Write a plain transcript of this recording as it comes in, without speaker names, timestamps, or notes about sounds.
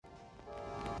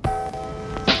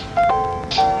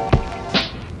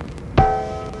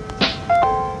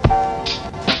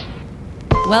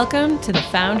Welcome to the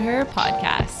Found Her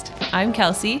podcast. I'm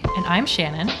Kelsey. And I'm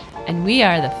Shannon. And we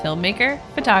are the filmmaker,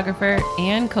 photographer,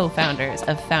 and co-founders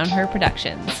of Found Her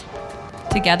Productions.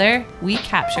 Together, we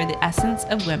capture the essence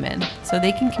of women so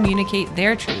they can communicate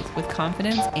their truth with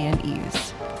confidence and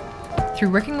ease. Through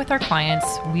working with our clients,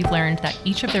 we've learned that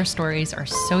each of their stories are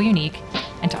so unique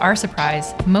and, to our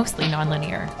surprise, mostly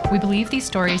nonlinear. We believe these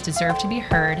stories deserve to be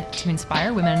heard to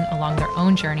inspire women along their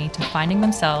own journey to finding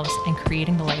themselves and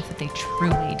creating the life that they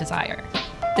truly desire.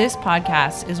 This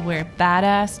podcast is where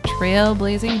badass,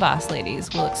 trailblazing boss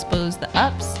ladies will expose the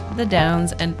ups, the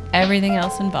downs, and everything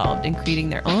else involved in creating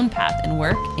their own path in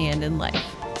work and in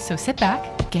life. So sit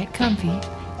back, get comfy,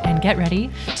 and get ready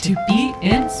to be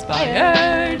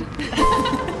inspired.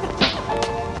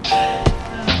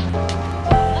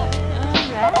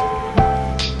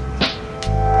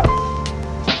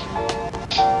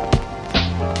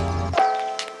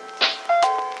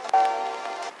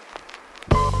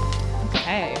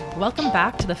 Welcome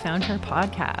back to the Found Her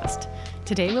podcast.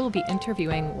 Today we will be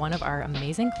interviewing one of our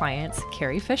amazing clients,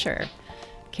 Carrie Fisher.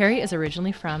 Carrie is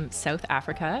originally from South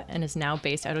Africa and is now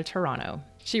based out of Toronto.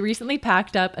 She recently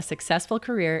packed up a successful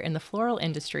career in the floral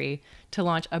industry to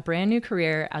launch a brand new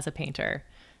career as a painter.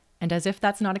 And as if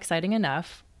that's not exciting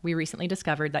enough, we recently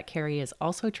discovered that Carrie is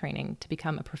also training to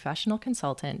become a professional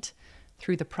consultant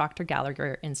through the Proctor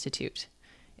Gallagher Institute.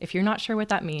 If you're not sure what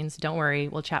that means, don't worry,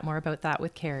 we'll chat more about that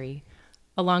with Carrie,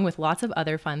 along with lots of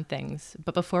other fun things.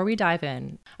 But before we dive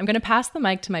in, I'm going to pass the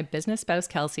mic to my business spouse,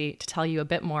 Kelsey, to tell you a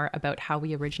bit more about how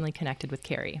we originally connected with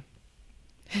Carrie.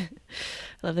 I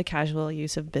love the casual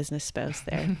use of business spouse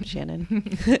there,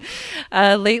 Shannon.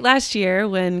 Late last year,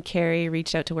 when Carrie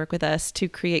reached out to work with us to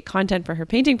create content for her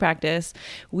painting practice,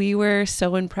 we were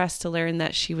so impressed to learn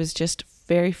that she was just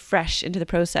very fresh into the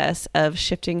process of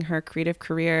shifting her creative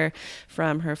career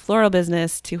from her floral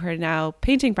business to her now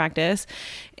painting practice.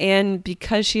 And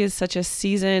because she is such a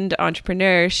seasoned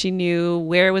entrepreneur, she knew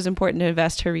where it was important to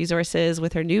invest her resources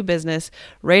with her new business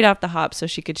right off the hop so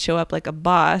she could show up like a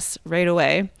boss right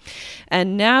away.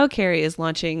 And now Carrie is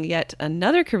launching yet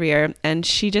another career, and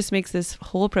she just makes this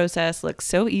whole process look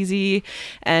so easy.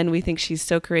 And we think she's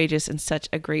so courageous and such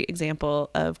a great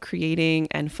example of creating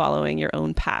and following your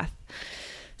own path.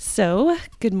 So,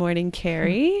 good morning,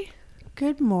 Carrie.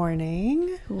 Good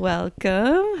morning.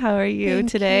 Welcome. How are you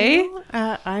today?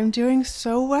 I'm doing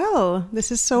so well.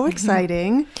 This is so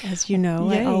exciting. As you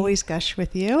know, Yay. I always gush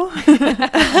with you.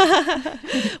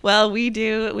 Well, we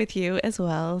do with you as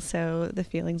well, so the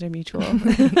feelings are mutual.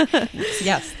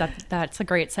 Yes, that's a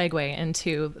great segue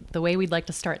into the way we'd like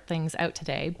to start things out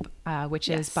today, which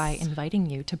is by inviting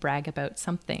you to brag about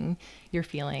something you're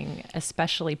feeling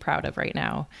especially proud of right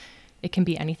now. It can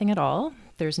be anything at all.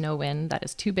 There's no win that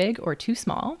is too big or too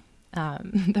small.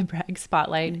 The brag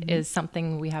spotlight is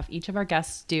something we have each of our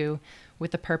guests do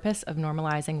with the purpose of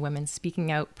normalizing women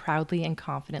speaking out proudly and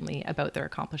confidently about their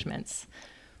accomplishments.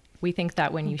 We think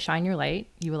that when you shine your light,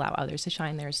 you allow others to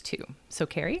shine theirs too. So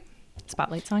Carrie,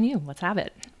 spotlight's on you. Let's have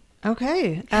it.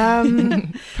 Okay.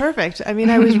 Perfect. I mean,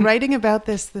 I was writing about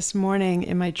this morning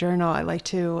in my journal. I like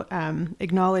to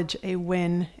acknowledge a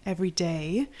win every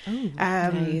day. Ooh,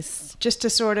 nice. Just to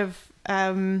sort of,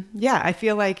 I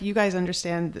feel like you guys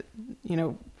understand that,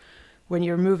 when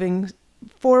you're moving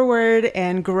forward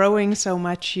and growing so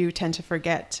much, you tend to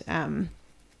forget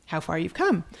how far you've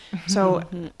come. So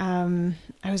I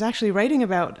was actually writing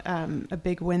about a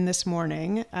big win this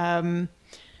morning.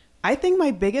 I think my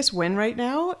biggest win right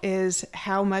now is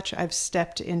how much I've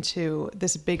stepped into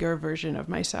this bigger version of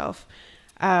myself.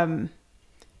 I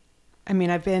mean,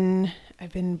 I've been, I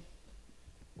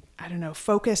don't know,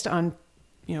 focused on,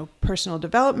 personal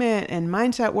development and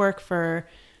mindset work for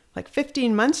like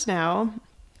 15 months now.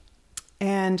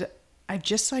 And I've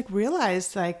just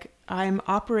realized I'm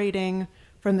operating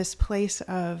from this place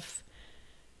of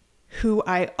who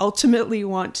I ultimately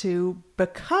want to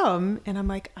become. And I'm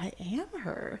like, I am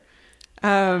her.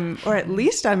 Or at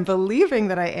least I'm believing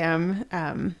that I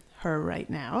am her right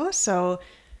now. So,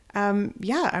 I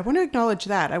want to acknowledge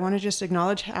that. I want to just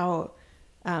acknowledge how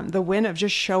the win of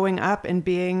just showing up and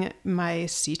being my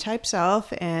C-type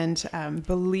self and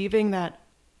believing that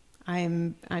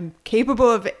I'm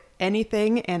capable of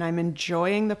anything and I'm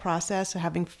enjoying the process of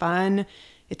having fun.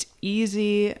 It's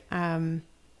easy.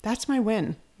 That's my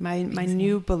win, my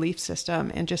new belief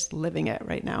system, and just living it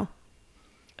right now.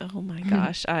 Oh my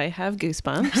gosh, I have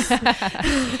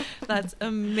goosebumps. That's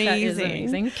amazing. That is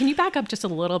amazing. Can you back up just a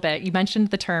little bit? You mentioned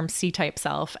the term C-type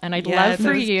self, and I'd love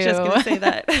for you just gonna say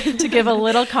that. to give a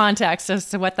little context as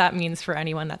to what that means for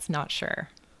anyone that's not sure.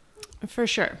 For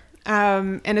sure.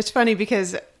 And it's funny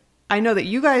because I know that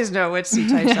you guys know what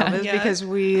C-type self is because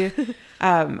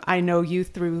I know you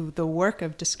through the work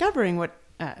of discovering what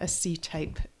a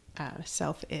C-type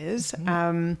self is.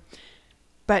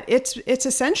 But it's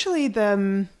essentially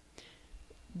the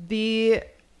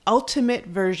ultimate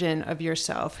version of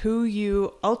yourself, who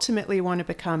you ultimately want to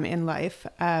become in life,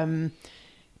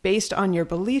 based on your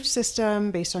belief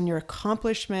system, based on your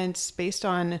accomplishments, based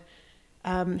on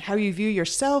how you view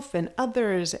yourself and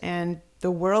others and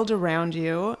the world around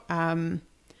you.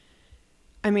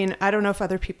 I mean, I don't know if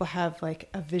other people have like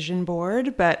a vision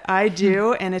board, but I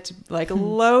do, and it's like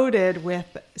loaded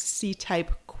with C-type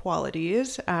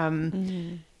qualities.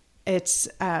 It's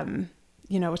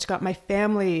it's got my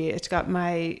family, it's got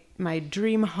my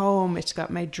dream home, it's got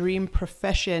my dream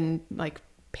profession, like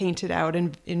painted out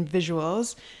in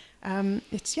visuals. In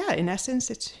essence,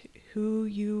 it's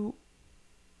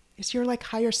it's your like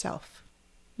higher self,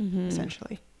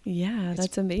 essentially. Yeah,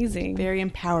 that's amazing. Very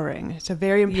empowering. It's a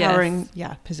very empowering,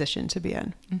 position to be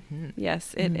in.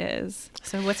 Yes, it is.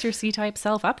 So what's your C-type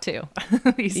self up to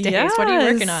these days? Yes. What are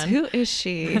you working on? Who is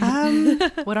she?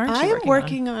 What aren't you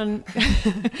working on?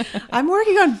 I'm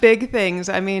working on big things.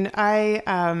 I mean,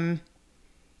 I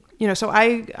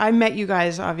met you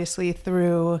guys obviously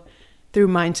through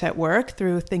mindset work,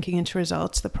 through Thinking into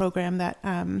Results, the program that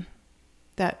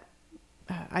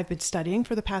I've been studying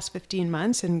for the past 15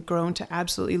 months and grown to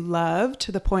absolutely love,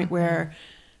 to the point where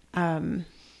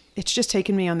it's just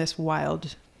taken me on this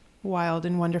wild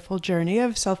and wonderful journey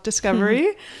of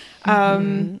self-discovery.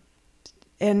 And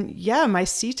my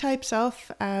C-type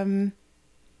self,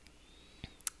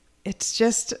 it's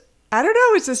just, I don't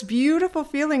know, it's this beautiful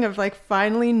feeling of like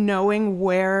finally knowing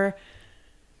where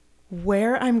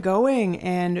I'm going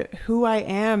and who I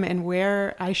am and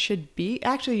where I should be.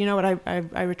 Actually, you know what?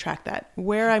 I retract that.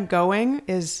 Where I'm going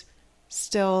is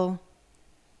still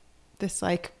this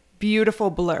like beautiful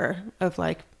blur of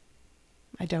like,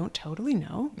 I don't totally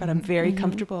know, but I'm very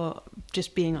comfortable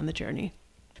just being on the journey.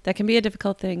 That can be a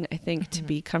difficult thing, I think, to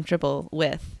be comfortable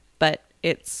with, but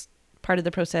it's part of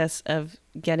the process of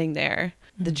getting there,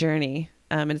 the journey.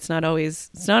 And it's not always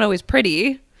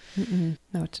pretty. No,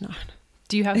 it's not.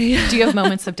 Do you have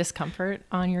moments of discomfort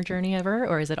on your journey ever,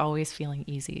 or is it always feeling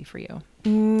easy for you?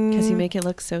 Because you make it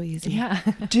look so easy. Yeah.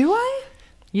 Do I?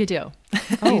 You do.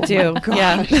 Oh, you do.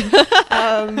 Yeah.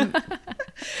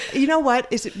 You know what?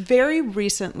 Is it very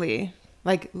recently,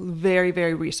 like very,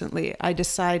 very recently, I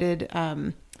decided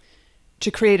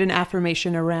to create an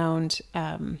affirmation around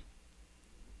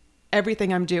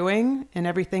everything I'm doing and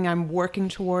everything I'm working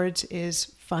towards is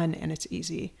fun and it's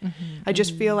easy. I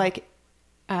just feel like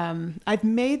I've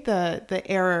made the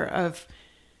error of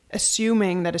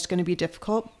assuming that it's going to be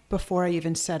difficult before I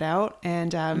even set out.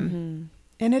 And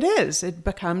it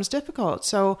becomes difficult.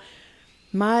 So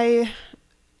I'm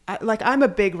a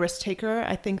big risk taker.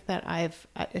 I think that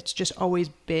it's just always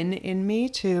been in me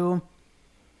to,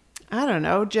 I don't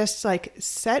know, just like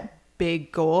set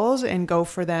big goals and go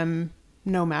for them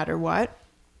no matter what.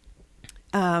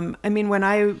 I mean, when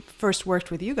I first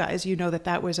worked with you guys, you know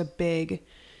that was a big,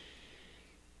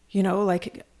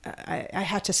 like I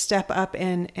had to step up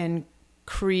and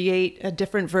create a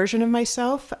different version of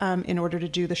myself in order to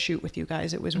do the shoot with you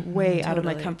guys. It was way out of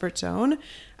my comfort zone.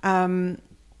 And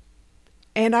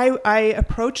I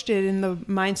approached it in the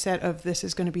mindset of this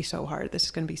is going to be so hard. This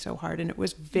is going to be so hard. And it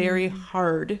was very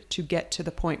hard to get to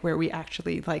the point where we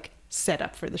actually like set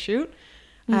up for the shoot.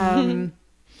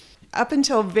 Up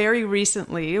until very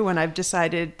recently, when I've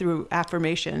decided through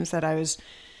affirmations that I was,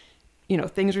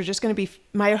 things were just going to be,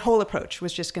 my whole approach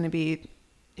was just going to be,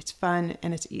 it's fun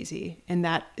and it's easy. And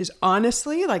that is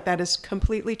honestly, like that has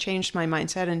completely changed my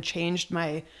mindset and changed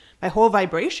my whole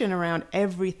vibration around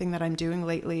everything that I'm doing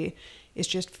lately is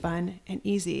just fun and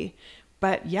easy.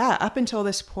 But yeah, up until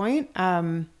this point,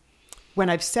 when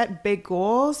I've set big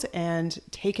goals and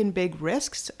taken big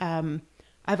risks,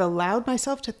 I've allowed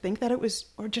myself to think that it was,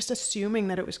 or just assuming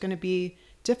that it was going to be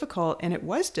difficult. And it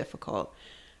was difficult.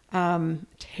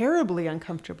 Terribly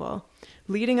uncomfortable.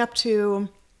 Leading up to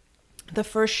the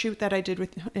first shoot that I did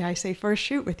I say first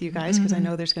shoot with you guys because I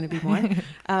know there's going to be more.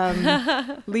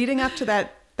 Leading up to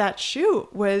that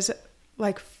shoot was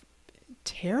like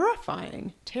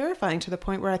terrifying to the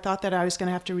point where I thought that I was going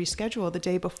to have to reschedule the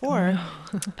day before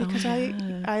because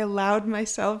I allowed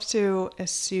myself to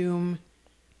assume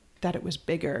that it was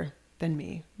bigger than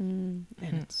me. And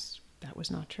that was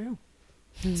not true.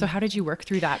 So how did you work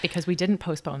through that? Because we didn't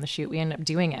postpone the shoot. We ended up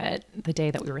doing it the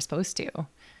day that we were supposed to.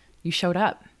 You showed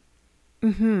up.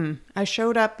 I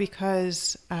showed up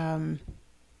because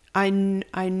I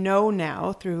know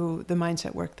now through the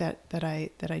mindset work that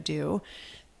I do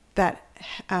that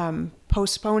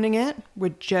postponing it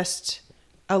would just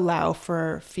allow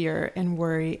for fear and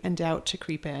worry and doubt to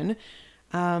creep in,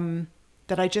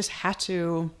 that I just had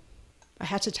to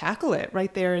tackle it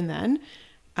right there and then.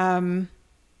 And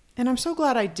I'm so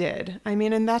glad I did. I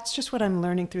mean, and that's just what I'm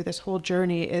learning through this whole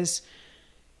journey is,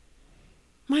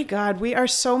 my God, we are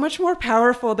so much more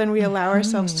powerful than we allow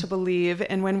ourselves to believe.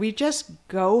 And when we just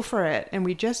go for it and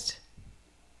we just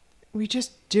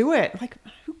do it, like,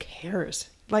 who cares?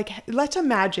 Like, let's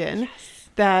imagine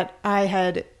that I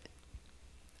had,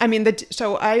 I mean,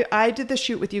 so I did the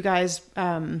shoot with you guys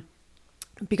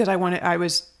because I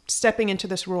was stepping into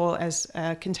this role as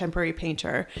a contemporary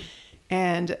painter.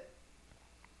 And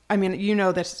I mean, you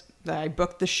know this, that I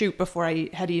booked the shoot before I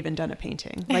had even done a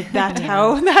painting. Like that's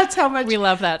how much we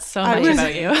love that so much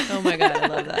about you. Oh my God, I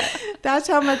love that. That's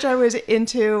how much I was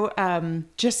into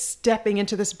just stepping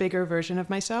into this bigger version of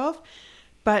myself.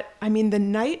 But I mean, the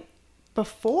night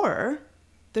before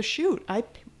the shoot, I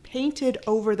painted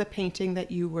over the painting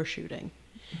that you were shooting.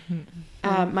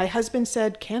 My husband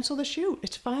said, cancel the shoot.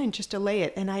 It's fine. Just delay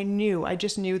it. And I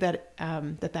just knew that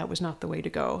that was not the way to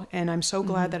go. And I'm so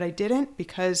glad that I didn't,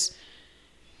 because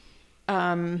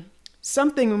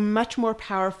something much more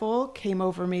powerful came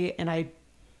over me, and I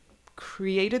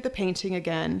created the painting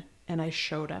again, and I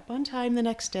showed up on time the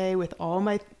next day with all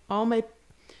my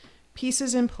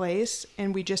pieces in place,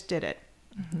 and we just did it.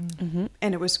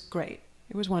 And it was great.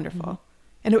 It was wonderful.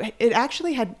 And it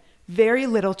actually had very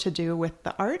little to do with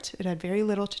the art. It had very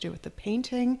little to do with the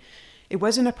painting. It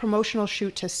wasn't a promotional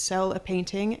shoot to sell a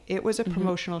painting. It was a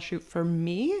promotional shoot for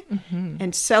me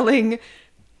and selling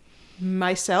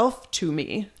myself to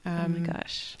me. Oh my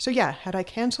gosh. So yeah, had I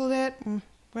canceled it,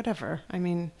 whatever. I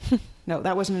mean, no,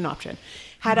 that wasn't an option.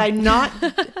 Had I not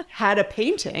had a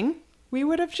painting, we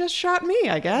would have just shot me,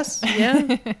 I guess.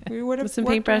 Yeah. We would have with some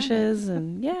paintbrushes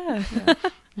and yeah.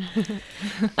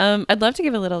 I'd love to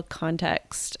give a little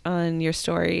context on your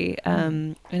story.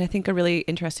 And I think a really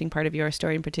interesting part of your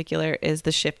story in particular is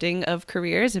the shifting of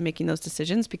careers and making those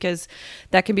decisions, because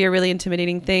that can be a really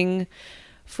intimidating thing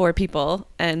for people.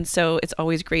 And so it's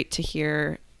always great to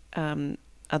hear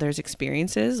others'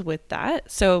 experiences with that.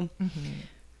 So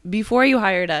before you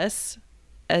hired us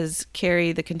as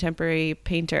Carrie, the contemporary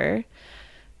painter,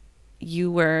 you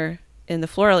were in the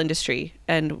floral industry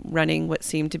and running what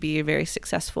seemed to be a very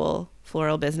successful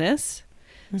floral business.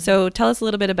 So tell us a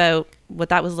little bit about what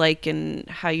that was like and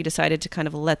how you decided to kind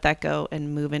of let that go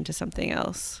and move into something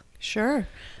else. Sure.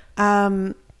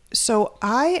 So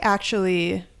I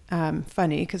actually,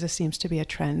 funny, because this seems to be a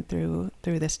trend through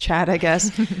this chat, I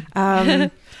guess.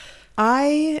 I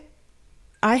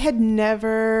had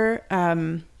never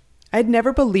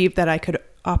believed that I could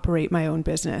operate my own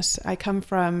business. I come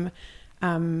from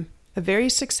a very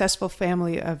successful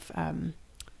family of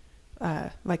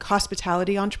like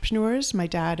hospitality entrepreneurs. My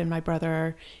dad and my brother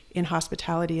are in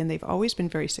hospitality, and they've always been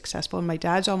very successful. And my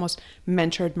dad's almost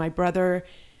mentored my brother,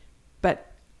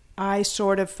 but I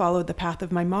sort of followed the path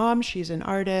of my mom. She's an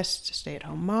artist,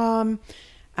 stay-at-home mom.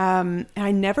 And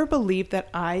I never believed that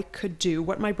I could do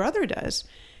what my brother does.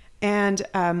 And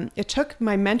it took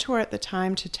my mentor at the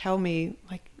time to tell me,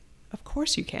 like, of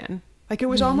course you can. Like, it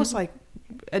was almost like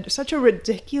such a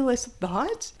ridiculous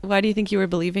thought. Why do you think you were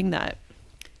believing that?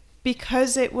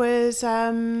 Because it was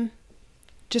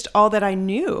just all that I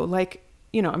knew. Like,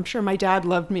 you know, I'm sure my dad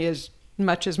loved me as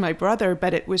much as my brother,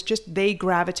 but it was just they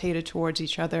gravitated towards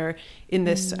each other in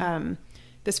this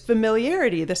this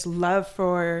familiarity, this love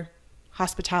for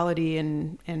hospitality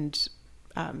and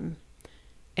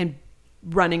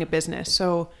running a business.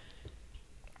 So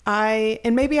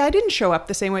maybe I didn't show up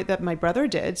the same way that my brother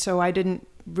did. So I didn't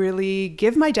really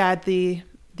give my dad the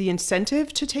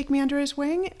incentive to take me under his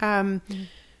wing.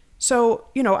 So,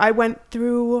 you know, I went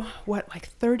through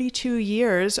 32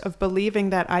 years of believing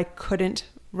that I couldn't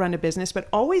run a business, but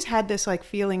always had this like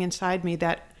feeling inside me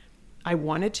that I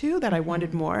wanted to, that I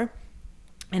wanted more.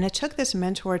 And it took this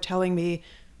mentor telling me,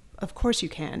 of course you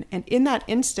can. And in that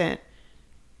instant,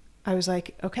 I was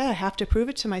like, okay, I have to prove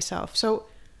it to myself. So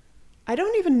I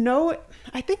don't even know.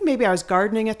 I think maybe I was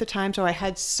gardening at the time, so I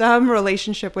had some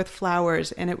relationship with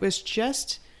flowers, and it was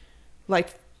just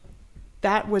like,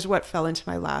 that was what fell into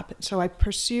my lap. So I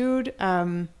pursued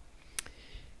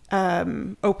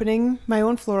opening my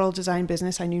own floral design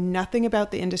business. I knew nothing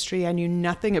about the industry. I knew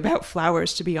nothing about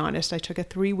flowers, to be honest. I took a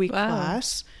 3-week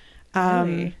class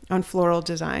on floral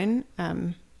design.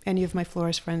 Any of my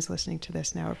florist friends listening to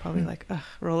this now are probably like, ugh,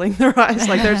 rolling their eyes.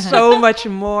 Like, there's so much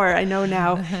more. I know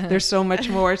now there's so much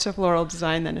more to floral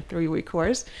design than a 3-week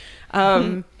course.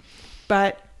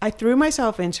 But I threw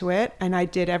myself into it, and I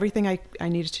did everything I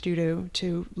needed to do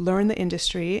to learn the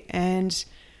industry. And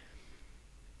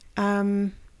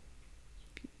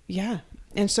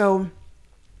And so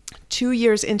 2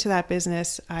 years into that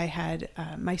business, I had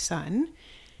my son,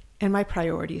 and my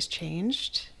priorities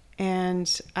changed.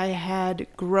 And I had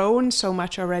grown so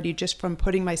much already just from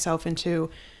putting myself into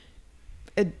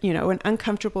an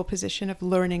uncomfortable position of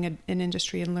learning an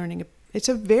industry and learning. It's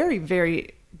a very,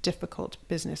 very difficult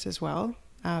business as well.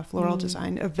 Floral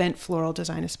design, event floral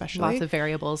design especially. Lots of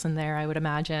variables in there, I would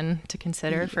imagine, to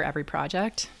consider for every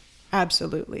project.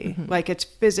 Absolutely. Like, it's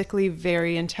physically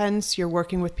very intense. You're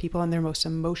working with people on their most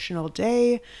emotional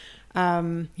day.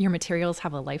 Your materials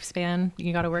have a lifespan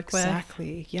you got to work with.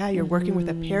 Exactly. Yeah, you're working with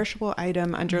a perishable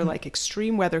item under like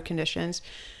extreme weather conditions.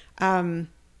 But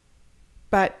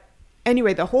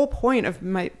anyway, the whole point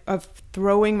of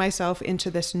throwing myself into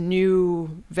this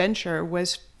new venture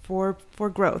was for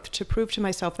growth, to prove to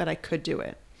myself that I could do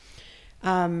it.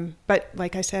 But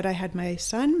like I said, I had my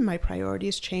son, my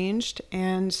priorities changed,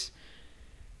 and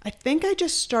I think I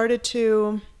just started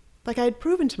to, like, I had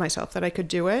proven to myself that I could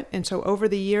do it. And so over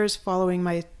the years following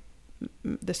the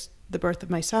birth of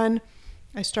my son,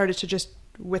 I started to just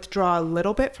withdraw a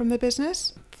little bit from the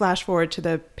business. Flash forward to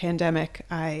the pandemic,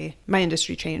 my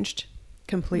industry changed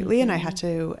completely, and I had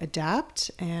to adapt.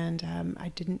 And I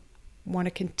didn't want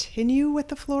to continue with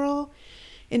the floral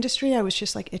industry. I was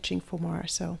just like itching for more.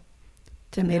 So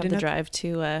didn't have the drive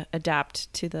to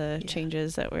adapt to the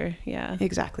changes that were,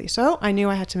 Exactly. So I knew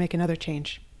I had to make another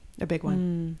change, a big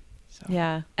one. So.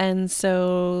 Yeah. And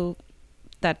so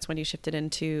that's when you shifted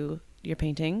into your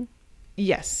painting.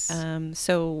 Yes.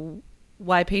 So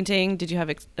why painting? Did you have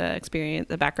a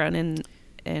background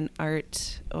in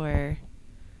art, or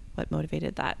what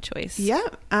motivated that choice? Yeah.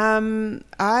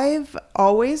 I've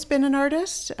always been an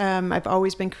artist. I've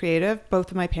always been creative.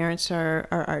 Both of my parents are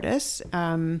artists.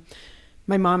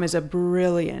 My mom is a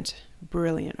brilliant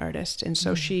artist. And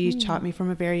so she taught me from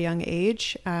a very young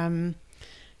age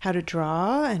how to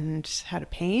draw and how to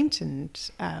paint. And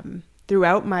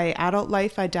throughout my adult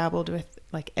life, I dabbled with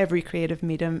like every creative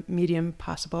medium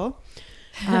possible.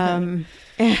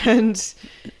 And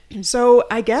so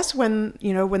I guess when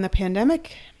the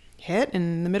pandemic hit,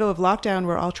 in the middle of lockdown,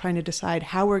 we're all trying to decide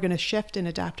how we're going to shift and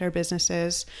adapt our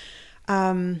businesses.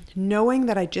 Knowing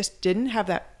that I just didn't have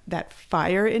that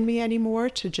fire in me anymore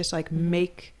to just like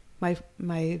make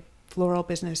my floral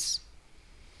business,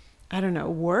 I don't know,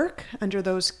 work under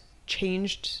those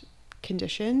changed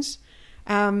conditions.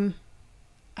 I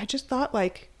just thought,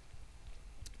 like,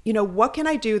 what can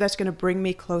I do that's going to bring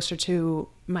me closer to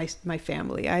my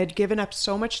family? I had given up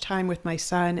so much time with my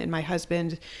son and my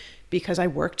husband because I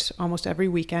worked almost every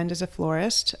weekend as a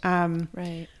florist.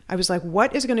 Right. I was like,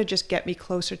 what is going to just get me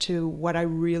closer to what I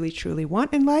really, truly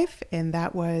want in life? And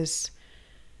that was,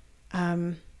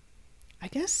 I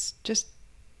guess,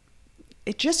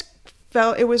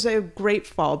 it was a great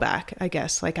fallback, I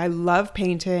guess. Like, I love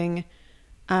painting,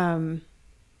 and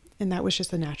that was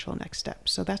just the natural next step.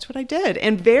 So that's what I did.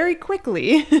 And very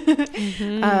quickly,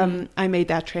 I made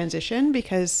that transition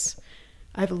because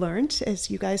I've learned, as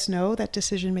you guys know, that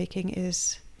decision-making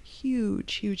is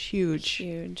huge.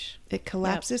 It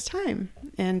collapses time.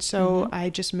 And so I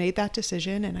just made that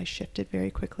decision, and I shifted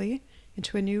very quickly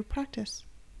into a new practice.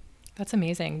 That's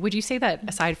amazing. Would you say that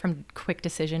aside from quick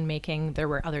decision making, there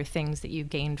were other things that you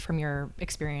gained from your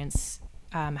experience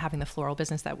having the floral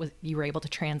business that you were able to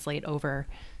translate over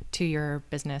to your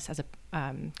business as a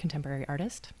contemporary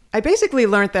artist? I basically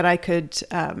learned that I could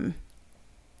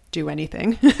do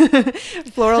anything.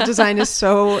 Floral design is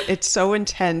so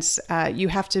intense. You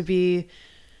have to be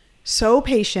so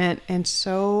patient and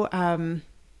so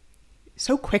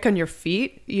quick on your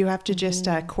feet. You have to just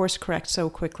course correct so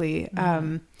quickly.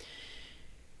 I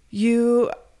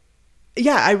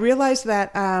realized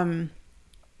that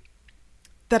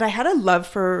that I had a love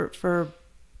for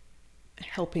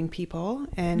helping people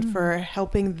and for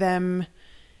helping them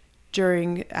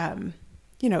during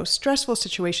stressful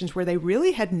situations where they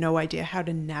really had no idea how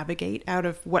to navigate out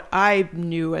of what I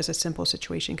knew as a simple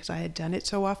situation because I had done it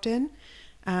so often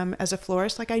as a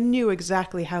florist. Like, I knew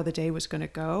exactly how the day was going to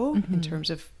go in terms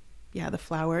of the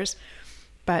flowers,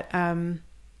 but I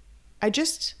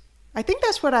think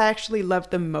that's what I actually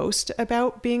loved the most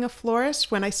about being a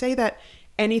florist. When I say that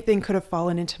anything could have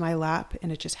fallen into my lap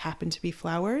and it just happened to be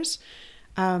flowers,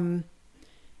 I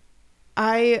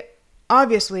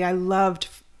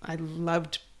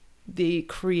loved the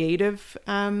creative,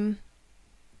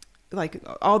 like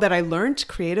all that I learned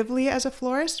creatively as a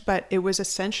florist, but it was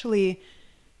essentially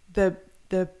the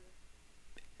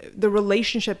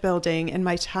relationship building and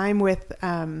my time with,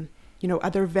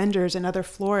 other vendors and other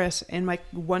florists and my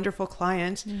wonderful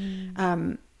clients.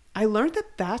 I learned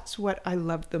that that's what I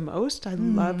loved the most. I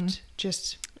loved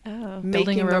just Oh,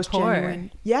 building a rapport.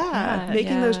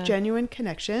 Making those genuine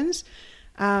connections.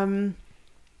 I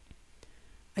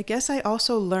guess I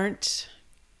also learned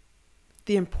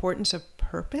the importance of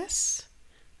purpose,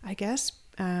 I guess.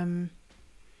 And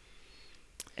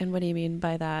what do you mean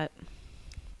by that?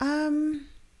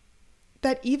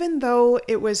 That even though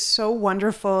it was so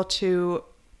wonderful to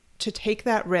take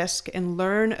that risk and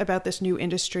learn about this new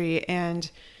industry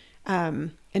and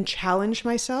challenge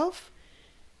myself,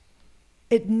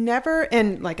 it never,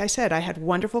 and like I said, I had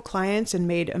wonderful clients and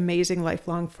made amazing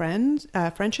lifelong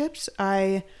friendships.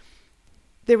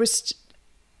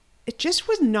 It just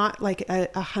was not like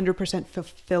 100%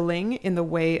 fulfilling in the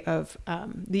way of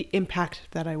the impact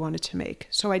that I wanted to make.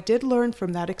 So I did learn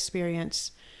from that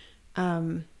experience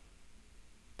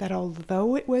that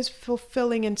although it was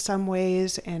fulfilling in some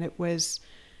ways and it was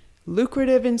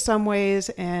lucrative in some ways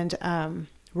and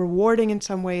rewarding in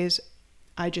some ways,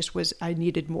 I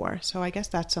needed more. So I guess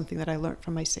that's something that I learned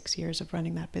from my 6 years of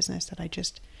running that business, that I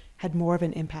just had more of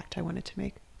an impact I wanted to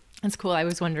make. That's cool. I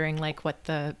was wondering like what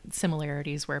the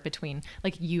similarities were between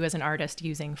like you as an artist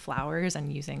using flowers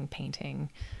and using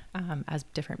painting as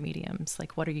different mediums.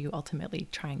 Like what are you ultimately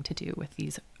trying to do with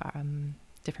these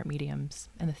different mediums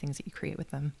and the things that you create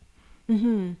with them?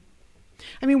 Mm-hmm.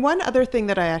 I mean, one other thing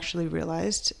that I actually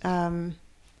realized,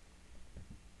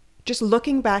 just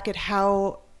looking back at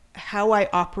how I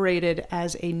operated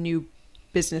as a new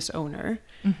business owner,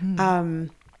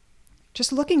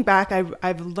 just looking back,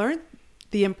 I've learned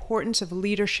the importance of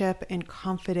leadership and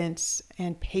confidence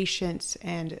and patience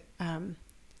and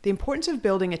the importance of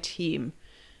building a team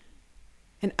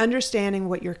and understanding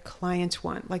what your clients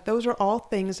want. Like those are all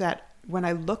things that when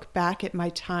I look back at my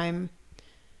time,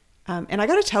 and I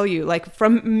got to tell you, like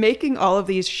from making all of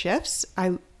these shifts,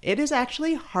 it is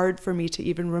actually hard for me to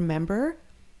even remember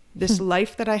this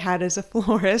life that I had as a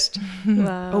florist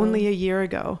only a year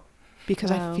ago.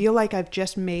 Because I feel like I've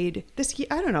just made this,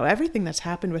 I don't know, everything that's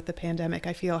happened with the pandemic,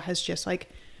 I feel has just like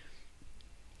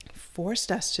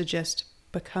forced us to just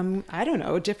become, I don't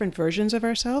know, different versions of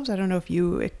ourselves. I don't know if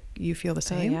you feel the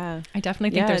same. I definitely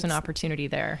think there's an opportunity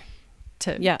there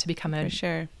to become an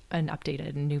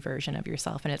updated new version of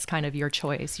yourself. And it's kind of your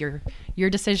choice, your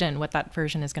decision, what that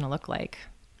version is going to look like.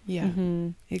 Yeah,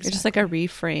 exactly. It's just like a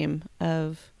reframe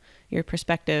of your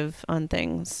perspective on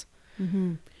things.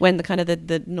 When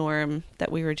the norm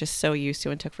that we were just so used to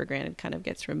and took for granted kind of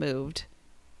gets removed,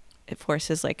 it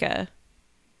forces like a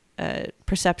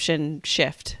perception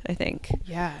shift, I think.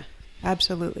 Yeah,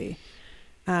 absolutely.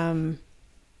 So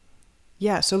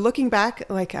looking back,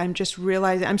 like I'm just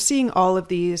realizing, I'm seeing all of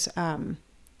these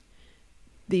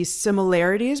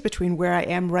similarities between where I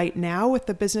am right now with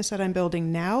the business that I'm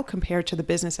building now compared to the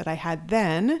business that I had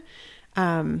then.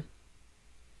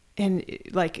 And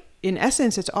like, in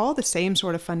essence, it's all the same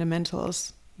sort of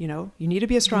fundamentals. You know, you need to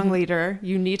be a strong leader.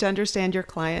 You need to understand your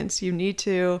clients. You need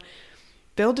to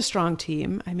build a strong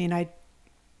team. I mean, I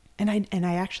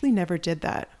actually never did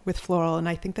that with Floral. And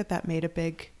I think that made a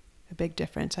big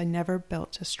difference. I never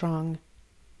built a strong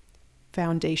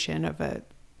foundation of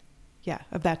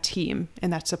that team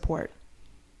and that support.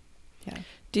 Yeah.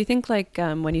 Do you think like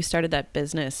when you started that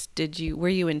business, were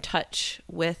you in touch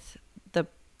with the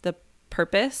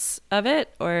purpose of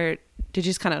it, or did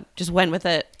you just kind of just went with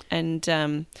it? And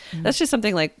that's just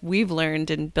something like we've learned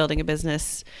in building a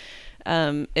business,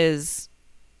 is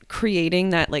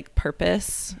creating that like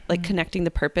purpose, like connecting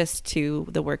the purpose to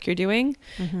the work you're doing.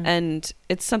 And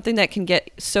it's something that can get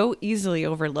so easily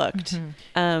overlooked.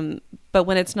 But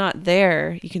when it's not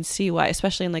there, you can see why,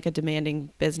 especially in like a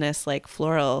demanding business like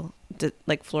floral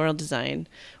design,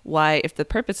 why if the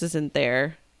purpose isn't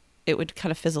there, it would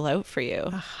kind of fizzle out for you.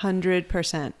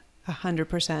 100%.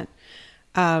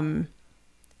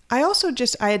 I also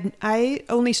I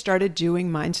only started doing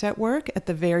mindset work at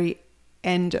the very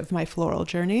end of my floral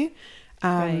journey.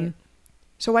 Right.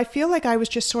 So I feel like I was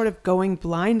just sort of going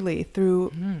blindly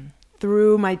through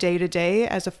my day to day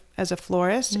as a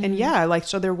florist. And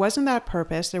so there wasn't that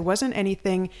purpose. There wasn't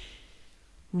anything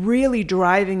really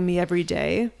driving me every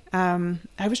day. I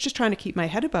was just trying to keep my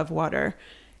head above water.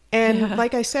 And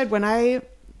like I said, when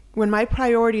my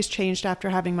priorities changed after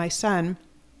having my son,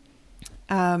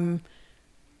 I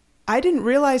didn't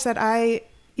realize that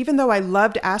even though I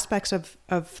loved aspects of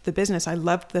the business, I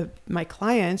loved my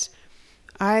clients,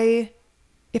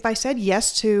 if I said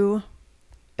yes to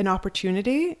an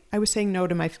opportunity, I was saying no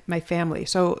to my family.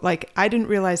 So like, I didn't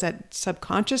realize that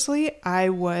subconsciously I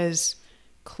was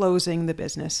closing the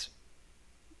business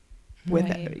with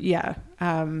it. Yeah.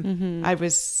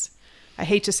 I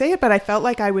hate to say it, but I felt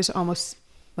like I was almost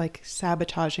like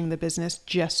sabotaging the business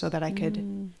just so that I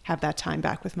could have that time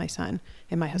back with my son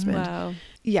and my husband. Wow.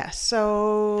 Yes.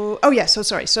 So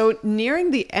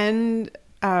nearing the end,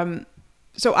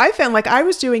 so I found like I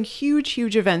was doing huge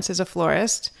events as a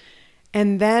florist.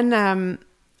 And then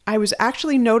I was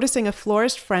actually noticing a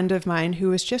florist friend of mine who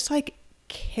was just like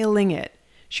killing it.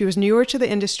 She was newer to the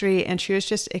industry and she was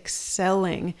just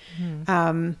excelling.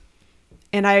 And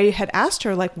I had asked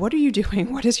her, like, what are you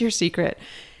doing? What is your secret?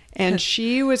 And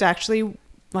she was actually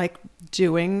like she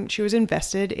was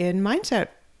invested in mindset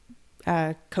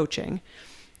coaching.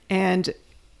 And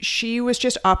she was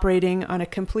just operating on a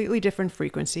completely different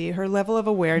frequency. Her level of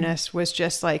awareness was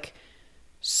just like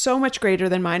so much greater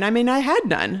than mine. I mean, I had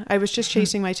none. I was just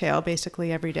chasing my tail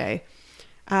basically every day.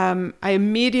 I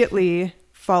immediately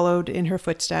followed in her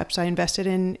footsteps. I invested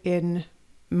in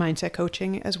mindset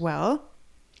coaching as well.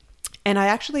 And I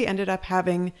actually ended up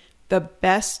having the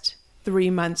best 3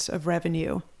 months of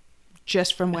revenue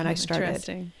just from when I started.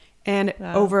 Interesting. And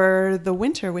over the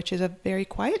winter, which is a very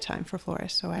quiet time for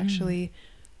florists. So I actually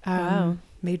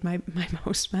made my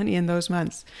most money in those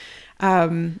months.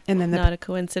 And then not a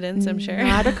coincidence, I'm sure.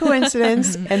 Not a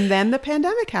coincidence. And then the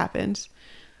pandemic happened.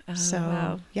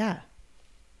 Yeah.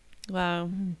 Wow.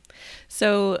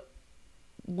 So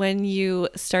when you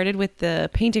started with the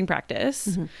painting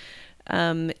practice,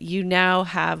 you now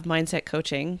have mindset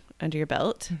coaching under your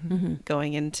belt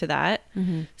going into that.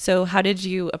 So how did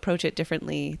you approach it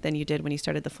differently than you did when you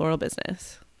started the floral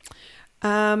business?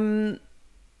 Well,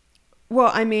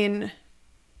 I mean,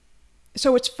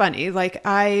 so it's funny. Like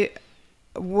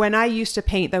when I used to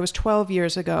paint, that was 12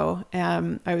 years ago.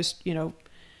 I was,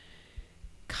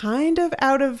 kind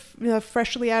of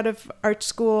freshly out of art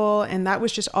school. And that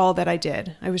was just all that I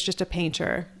did. I was just a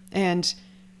painter. And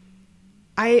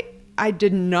I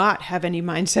did not have any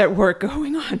mindset work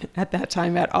going on at that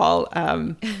time at all.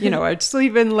 I'd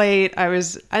sleep in late. I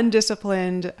was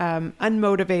undisciplined,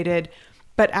 unmotivated,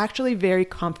 but actually very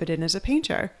confident as a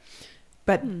painter.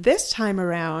 But this time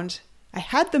around, I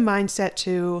had the mindset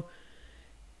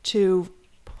to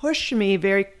push me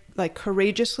very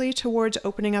courageously towards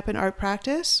opening up an art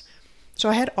practice. So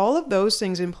I had all of those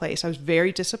things in place. I was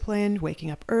very disciplined, waking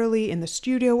up early, in the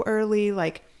studio early,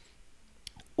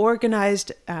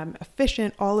 organized,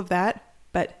 efficient, all of that,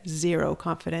 but zero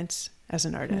confidence as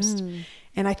an artist.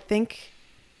 And I think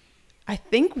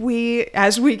we,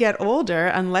 as we get older,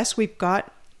 unless we've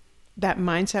got that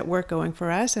mindset work going for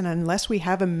us, and unless we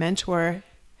have a mentor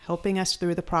helping us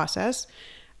through the process,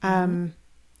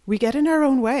 we get in our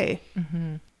own way.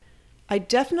 I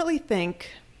definitely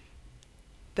think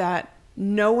that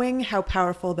knowing how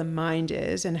powerful the mind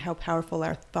is and how powerful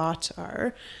our thoughts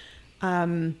are,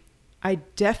 I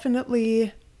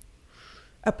definitely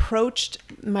approached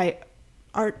my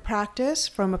art practice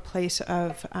from a place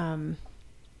of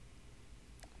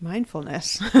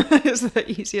mindfulness is the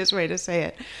easiest way to say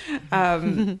it.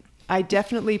 I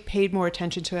definitely paid more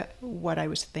attention to what I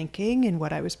was thinking and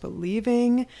what I was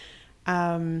believing.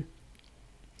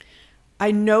 I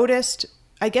noticed,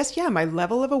 I guess, my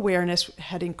level of awareness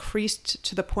had increased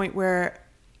to the point where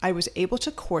I was able to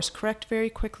course correct very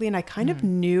quickly. And I kind of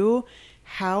knew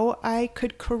how I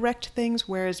could correct things.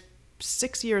 Whereas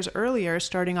 6 years earlier,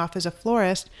 starting off as a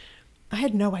florist, I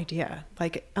had no idea.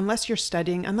 Unless you're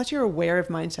studying, unless you're aware of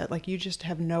mindset, you just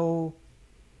have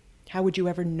how would you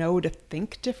ever know to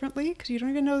think differently? Because you don't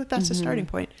even know that that's the starting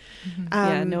point.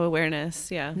 No awareness.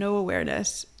 Yeah. No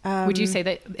awareness. Would you say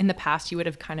that in the past you would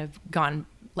have kind of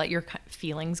let your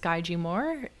feelings guide you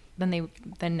more than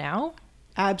now?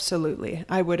 Absolutely.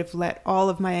 I would have let all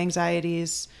of my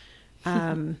anxieties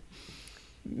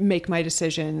make my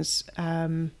decisions.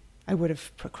 I would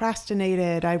have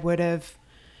procrastinated. I would have,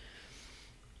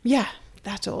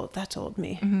 that's old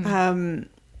me.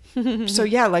 So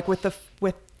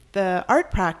with the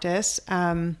art practice,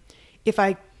 if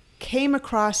I came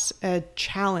across a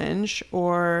challenge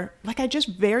or I just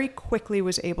very quickly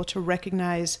was able to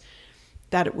recognize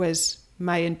that it was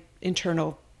my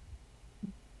internal,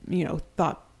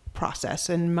 thought process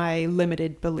and my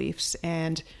limited beliefs.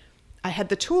 And I had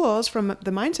the tools from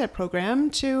the mindset program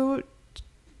to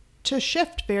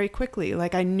shift very quickly.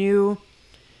 I knew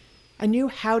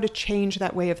how to change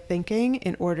that way of thinking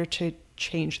in order to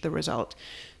change the result.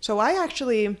 So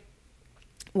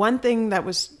one thing that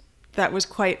was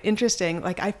quite interesting,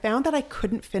 I found that I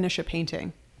couldn't finish a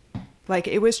painting.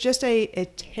 It was just a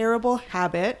terrible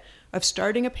habit of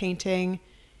starting a painting.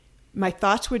 My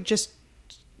thoughts would just,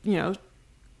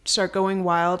 start going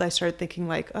wild. I started thinking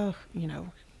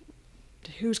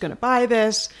who's going to buy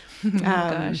this?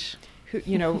 Gosh. Who's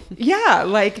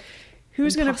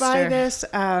who's going to buy this?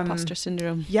 Imposter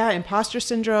syndrome. Yeah, imposter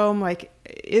syndrome. Like,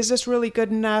 is this really good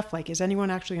enough? Like, is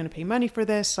anyone actually going to pay money for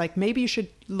this? Like, maybe you should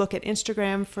look at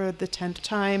Instagram for the 10th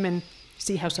time and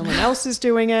see how someone else is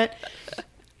doing it.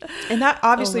 And that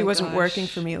obviously wasn't working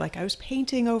for me. Like, I was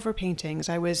painting over paintings.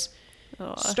 I was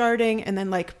starting and then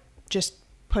like just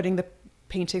putting the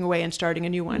painting away and starting a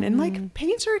new one. And like,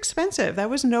 paints are expensive. That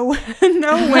was no way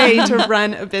to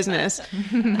run a business.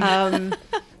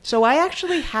 So I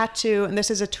actually had to, and this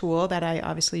is a tool that I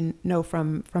obviously know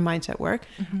from mindset work.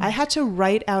 I had to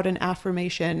write out an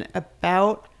affirmation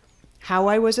about how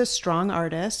I was a strong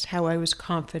artist, how I was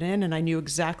confident, and I knew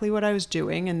exactly what I was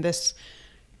doing. And this,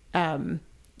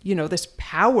 this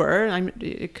power,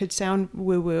 it could sound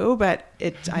woo-woo, but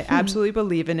I absolutely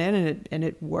believe in it, and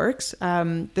it works.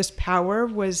 This power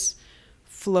was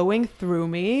flowing through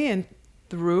me and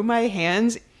through my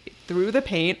hands, through the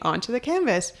paint onto the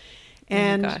canvas.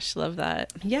 And oh my gosh, love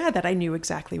that. Yeah, that I knew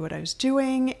exactly what I was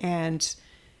doing, and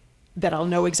that I'll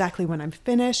know exactly when I'm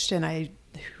finished, and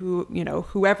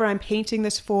whoever I'm painting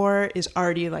this for is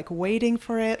already like waiting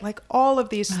for it, like all of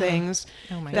these things.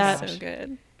 Oh my gosh, gosh, so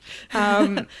good.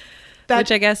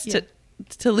 Which I guess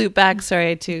to loop back,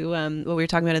 sorry, to what we were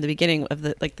talking about at the beginning of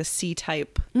the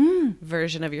C-type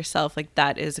version of yourself. Like,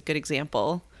 that is a good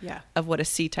example of what a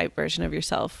C-type version of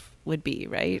yourself would be,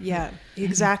 right? Yeah,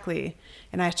 exactly.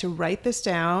 And I had to write this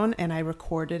down, and I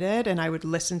recorded it, and I would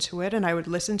listen to it, and I would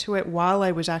listen to it while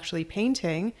I was actually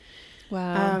painting.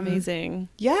 Wow, amazing.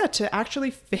 Yeah, to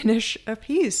actually finish a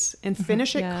piece and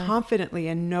finish it confidently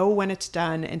and know when it's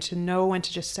done, and to know when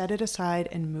to just set it aside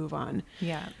and move on.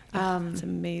 Yeah. It's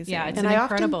amazing. Yeah, it's an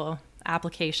incredible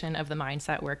application of the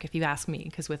mindset work, if you ask me,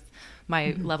 because with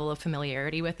my level of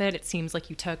familiarity with it, it seems like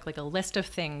you took like a list of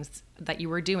things that you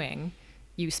were doing,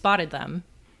 you spotted them,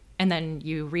 and then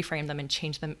you reframed them and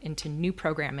changed them into new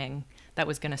programming that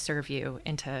was going to serve you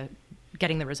into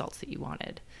getting the results that you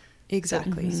wanted.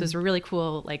 Exactly. So it's a really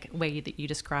cool way that you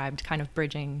described, kind of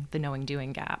bridging the knowing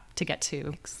doing gap to get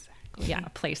to a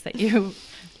place that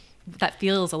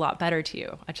feels a lot better to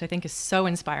you, which I think is so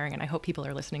inspiring, and I hope people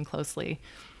are listening closely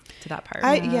to that part.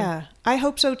 I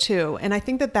hope so too. And I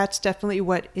think that that's definitely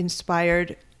what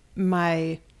inspired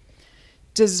my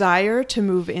desire to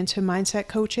move into mindset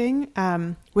coaching,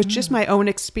 was just my own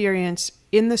experience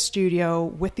in the studio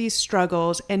with these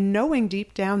struggles, and knowing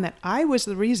deep down that I was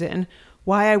the reason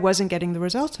why I wasn't getting the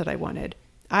results that I wanted.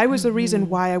 I was the reason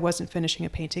why I wasn't finishing a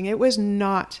painting. It was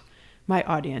not my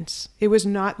audience. It was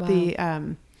not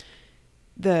the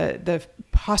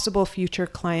possible future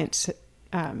clients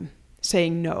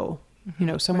saying no.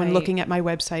 Someone looking at my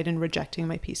website and rejecting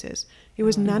my pieces. It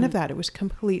was none of that. It was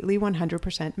completely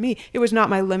 100% me. It was not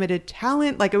my limited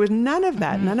talent. Like, it was none of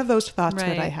that. None of those thoughts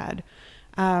that I had.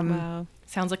 Wow.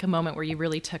 Sounds like a moment where you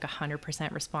really took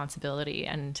 100% responsibility,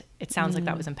 and it sounds like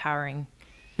that was empowering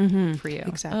for you.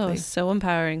 Exactly. Oh, so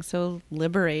empowering, so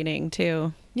liberating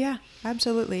too. Yeah,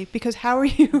 absolutely. Because how are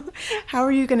you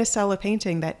going to sell a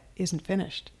painting that isn't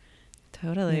finished?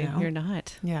 Totally. You're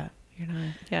not. Yeah. You're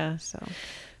not. Yeah.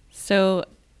 So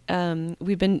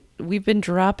we've been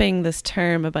dropping this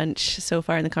term a bunch so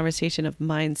far in the conversation of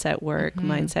mindset work,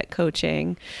 mindset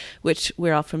coaching, which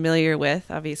we're all familiar with,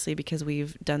 obviously, because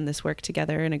we've done this work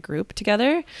together in a group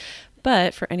together.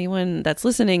 But for anyone that's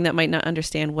listening that might not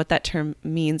understand what that term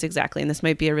means exactly, and this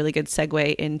might be a really good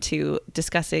segue into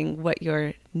discussing what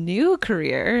your new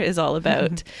career is all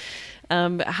about.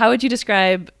 How would you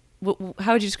describe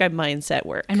mindset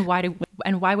work? And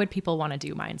why would people want to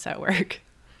do mindset work?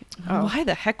 Oh. Why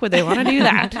the heck would they want to do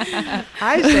that?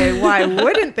 I say, why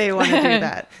wouldn't they want to do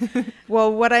that?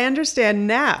 Well, what I understand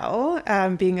now,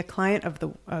 being a client of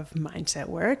mindset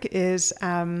work, is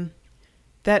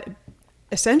that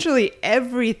essentially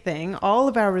everything, all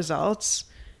of our results,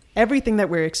 everything that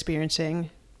we're experiencing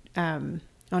on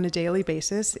a daily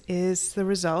basis is the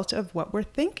result of what we're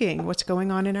thinking, what's going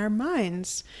on in our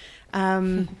minds.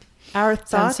 Our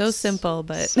thoughts sound so simple,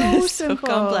 but so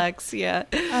complex. Yeah.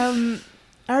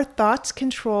 Our thoughts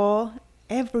control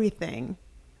everything.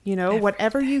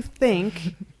 Whatever you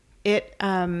think, it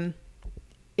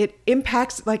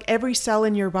impacts like every cell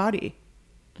in your body,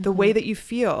 the way that you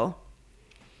feel.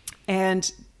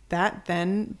 And that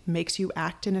then makes you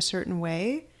act in a certain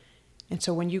way. And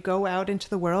so when you go out into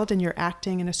the world and you're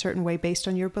acting in a certain way based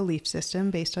on your belief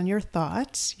system, based on your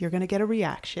thoughts, you're going to get a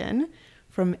reaction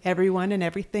from everyone and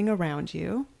everything around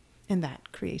you. And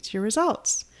that creates your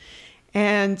results.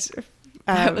 And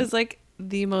that was like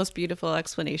the most beautiful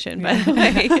explanation, by the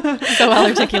way. So well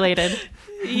articulated.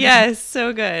 Yes,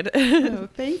 so good. Oh,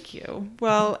 thank you.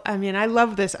 Well, I mean, I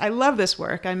love this. I love this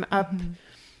work. I'm up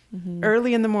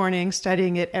early in the morning,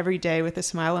 studying it every day with a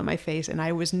smile on my face. And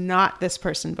I was not this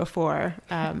person before.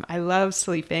 I love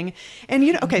sleeping. And,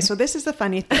 okay, so this is the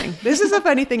funny thing. This is the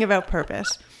funny thing about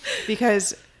purpose.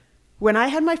 Because when I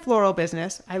had my floral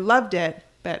business, I loved it,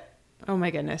 but oh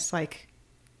my goodness, like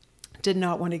did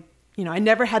not want to, I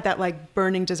never had that like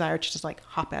burning desire to just like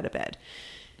hop out of bed.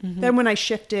 Then when I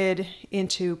shifted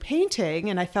into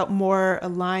painting and I felt more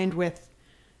aligned with,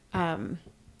 I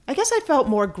guess I felt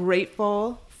more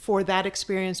grateful for that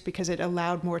experience because it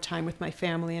allowed more time with my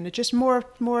family and it just more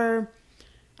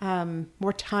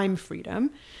time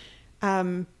freedom.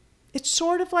 It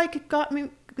sort of like got me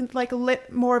like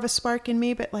lit more of a spark in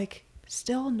me, but like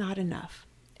still not enough.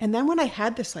 And then when I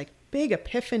had this like big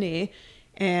epiphany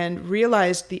and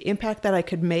realized the impact that I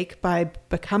could make by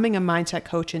becoming a mindset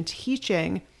coach and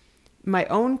teaching my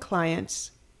own clients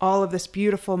all of this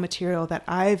beautiful material that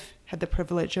I've had the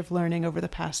privilege of learning over the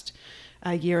past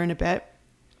year and a bit.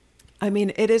 I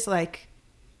mean, it is like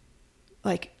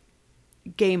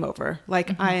game over.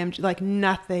 Like I am like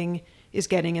nothing is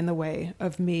getting in the way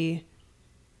of me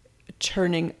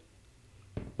turning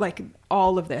like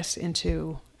all of this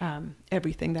into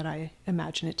everything that I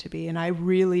imagine it to be. And I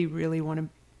really, really want to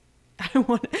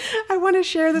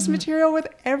share this material with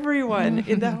everyone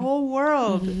in the whole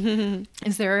world.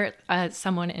 Is there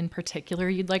someone in particular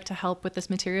you'd like to help with this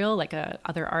material, like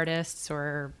other artists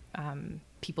or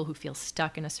people who feel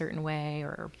stuck in a certain way,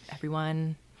 or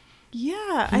everyone?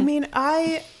 Yeah, I mean,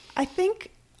 I think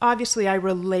obviously I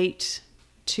relate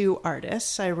to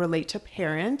artists. I relate to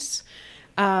parents.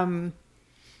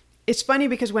 It's funny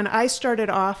because when I started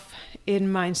off in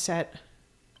mindset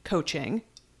coaching,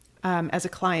 as a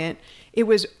client, it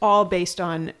was all based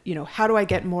on, how do I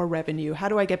get more revenue? How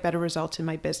do I get better results in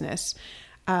my business?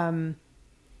 I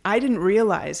didn't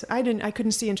realize, I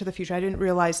couldn't see into the future. I didn't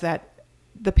realize that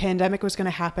the pandemic was going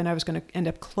to happen. I was going to end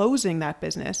up closing that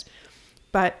business.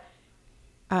 But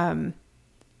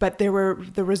there were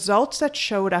the results that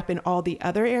showed up in all the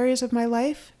other areas of my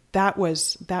life. That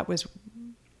was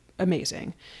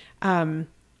amazing.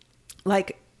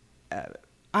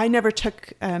 I never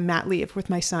took mat leave with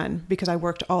my son because I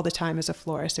worked all the time as a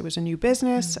florist. It was a new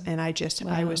business and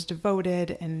I was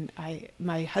devoted, and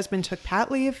my husband took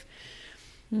pat leave.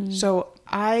 So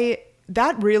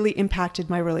that really impacted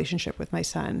my relationship with my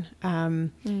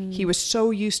son. He was so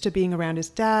used to being around his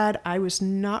dad. I was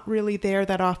not really there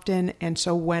that often. And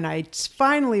so when I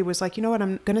finally was like, you know what,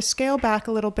 I'm going to scale back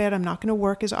a little bit. I'm not going to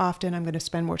work as often. I'm going to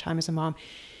spend more time as a mom.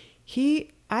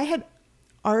 I had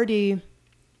already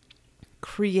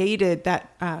created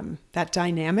that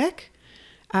dynamic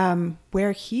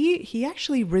where he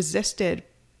actually resisted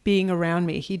being around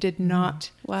me. He did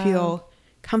not feel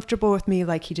comfortable with me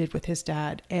like he did with his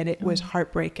dad, and it was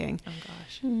heartbreaking. Oh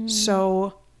gosh.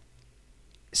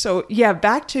 So yeah,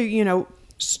 back to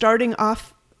starting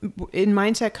off in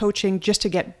mindset coaching just to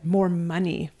get more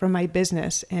money from my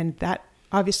business, and that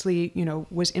obviously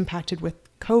was impacted with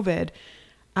COVID.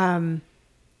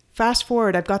 Fast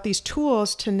forward, I've got these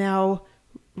tools to now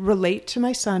relate to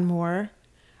my son more.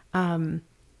 I'm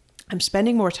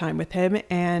spending more time with him,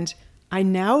 and I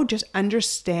now just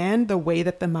understand the way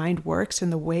that the mind works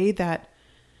and the way that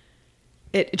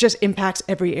it just impacts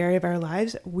every area of our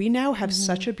lives. We now have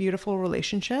such a beautiful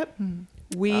relationship.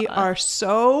 We are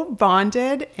so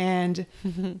bonded, and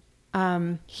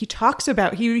he talks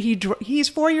about, he's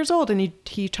 4 years old, and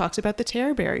he talks about the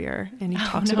terror barrier, and he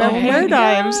talks about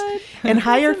paradigms and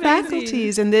higher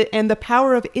faculties and the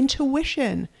power of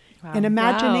intuition and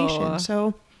imagination. Wow.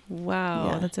 So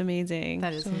wow, that's amazing.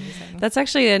 That is amazing. That's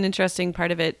actually an interesting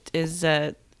part of it is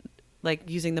like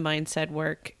using the mindset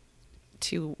work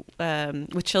to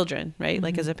with children, right?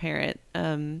 Like as a parent.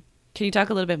 Can you talk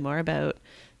a little bit more about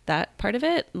that part of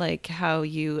it, like how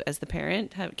you as the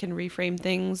parent can reframe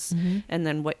things, and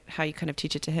then how you kind of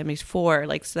teach it to him? He's 4,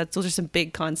 like, so those are some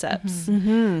big concepts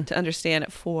to understand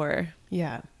at 4.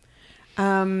 Yeah.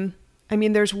 I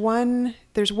mean, there's one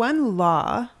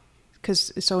law,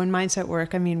 because so in mindset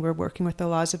work, I mean, we're working with the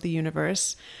laws of the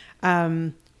universe.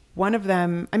 One of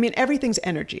them, I mean, everything's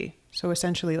energy. So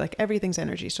essentially, like, everything's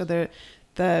energy. So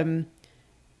the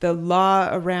law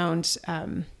around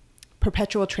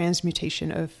perpetual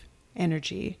transmutation of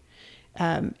energy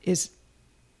is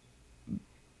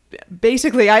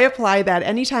basically, I apply that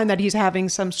anytime that he's having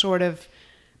some sort of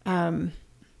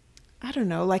I don't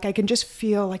know, like I can just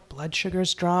feel like blood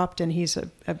sugar's dropped and he's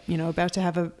about to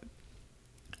have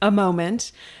a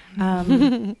moment.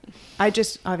 I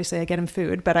just, obviously I get him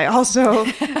food, but I also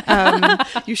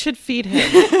you should feed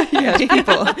him. Yes,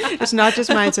 people. It's not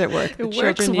just mindset work. It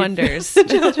works wonders.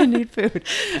 Children need food.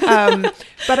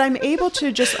 But I'm able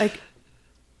to just like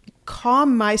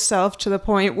calm myself to the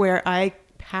point where I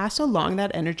pass along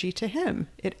that energy to him.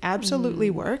 It absolutely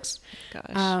works.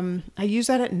 Gosh. I use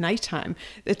that at nighttime.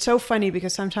 It's so funny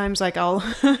because sometimes like I'll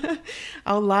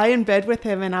lie in bed with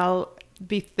him and I'll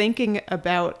be thinking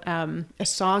about a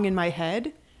song in my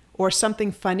head or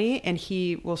something funny, and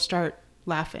he will start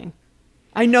laughing.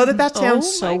 I know that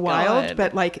sounds so wild,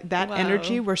 but like that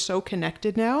energy, we're so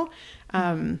connected now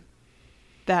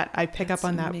that I pick up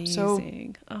on that.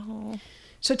 Amazing.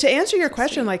 So to answer your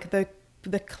question, like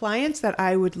the clients that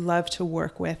I would love to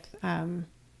work with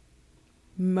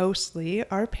mostly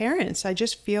are parents. I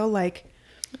just feel like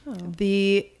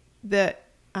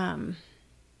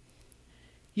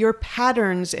your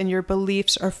patterns and your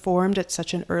beliefs are formed at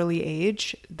such an early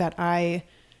age that I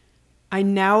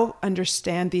now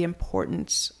understand the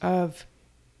importance of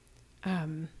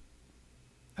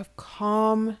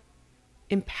calm,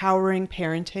 empowering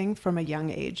parenting from a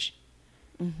young age.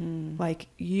 Like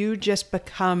you just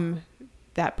become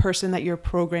that person that you're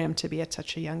programmed to be at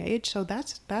such a young age. So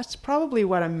that's probably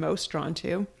what I'm most drawn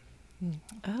to.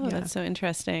 That's so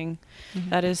interesting.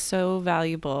 That is so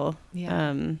valuable.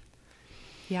 I'm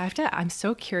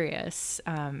so curious.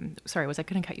 Sorry, was I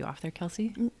going to cut you off there,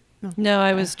 Kelsey? No,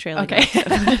 I was trailing. Okay.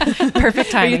 Perfect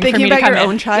timing. Are you thinking about your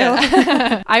own child?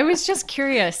 Yeah. I was just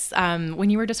curious, when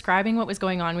you were describing what was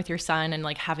going on with your son and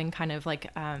like having kind of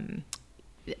like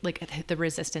the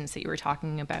resistance that you were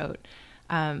talking about.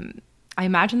 I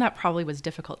imagine that probably was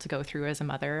difficult to go through as a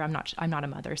mother. I'm not a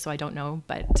mother, so I don't know,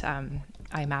 but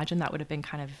I imagine that would have been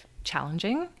kind of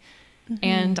challenging.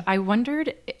 And I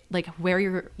wondered like where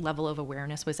your level of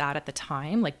awareness was at the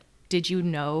time. Like, did you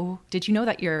know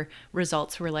that your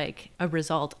results were like a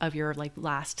result of your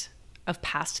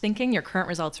past thinking? Your current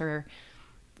results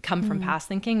come from past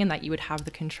thinking, and that you would have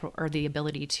the control or the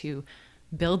ability to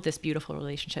build this beautiful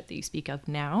relationship that you speak of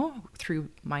now through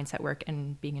mindset work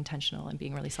and being intentional and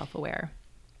being really self-aware.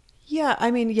 Yeah.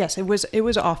 I mean, yes, it was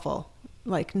awful.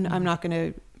 Like, I'm not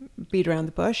going to beat around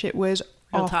the bush. It was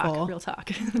awful.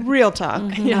 Real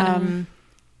talk.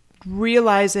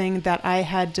 Realizing that I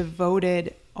had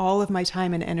devoted all of my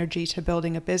time and energy to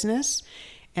building a business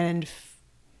and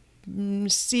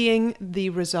seeing the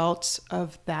results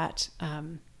of that,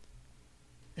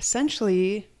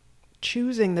 essentially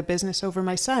choosing the business over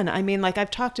my son. I mean, like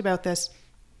I've talked about this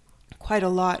quite a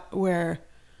lot where,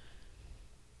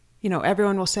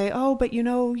 everyone will say, oh, but you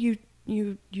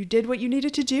did what you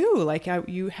needed to do. Like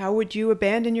how would you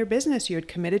abandon your business? You had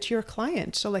committed to your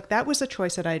client. So like that was a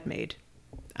choice that I'd made.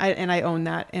 I own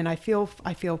that. And I feel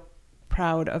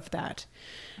proud of that.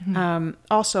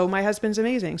 Also my husband's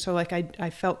amazing. So like I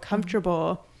felt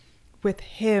comfortable with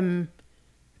him.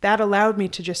 That allowed me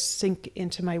to just sink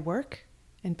into my work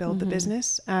and build the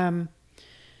business.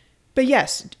 But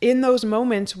yes, in those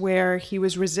moments where he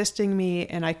was resisting me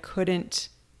and I couldn't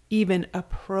even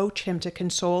approach him to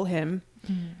console him,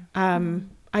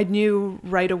 I knew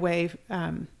right away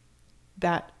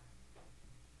that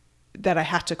I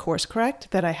had to course correct,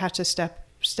 that I had to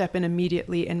step in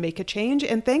immediately and make a change.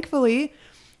 And thankfully,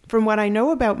 from what I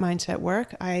know about mindset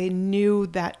work, I knew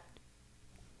that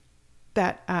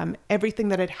everything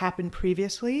that had happened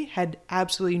previously had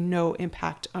absolutely no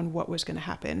impact on what was going to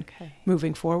happen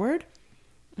moving forward.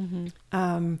 In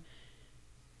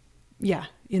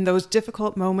those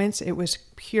difficult moments, it was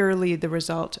purely the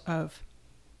result of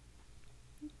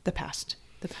the past.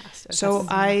 So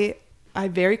I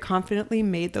very confidently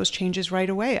made those changes right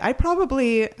away. I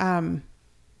probably,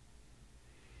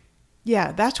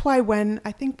 that's why when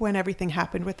everything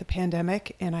happened with the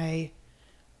pandemic and I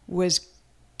was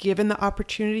given the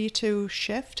opportunity to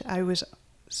shift, I was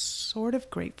sort of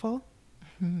grateful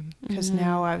because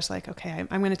now I was like, okay,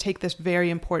 I'm going to take this very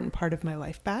important part of my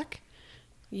life back.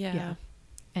 And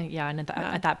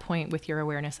at that point, with your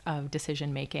awareness of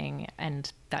decision making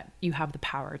and that you have the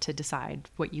power to decide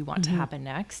what you want to happen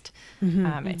next,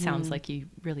 it sounds like you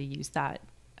really used that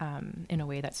in a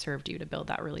way that served you to build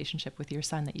that relationship with your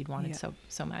son that you'd wanted so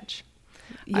much.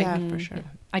 For sure.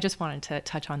 I just wanted to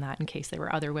touch on that in case there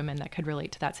were other women that could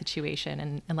relate to that situation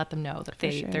and let them know that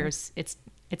it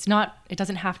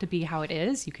doesn't have to be how it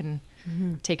is. You can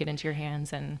take it into your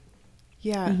hands and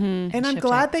and I'm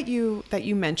glad that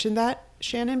you mentioned that,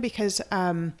 Shannon, because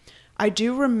I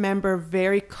do remember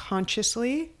very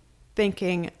consciously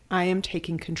thinking I am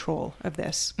taking control of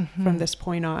this from this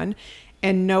point on,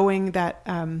 and knowing that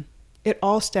it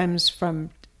all stems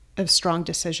from a strong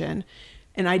decision.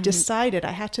 And I decided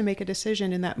I had to make a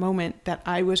decision in that moment that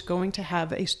I was going to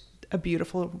have a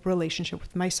beautiful relationship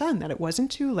with my son, that it wasn't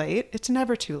too late. It's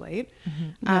never too late.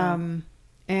 And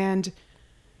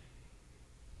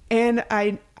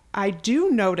I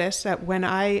do notice that when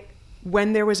I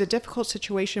when there was a difficult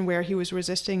situation where he was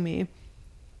resisting me,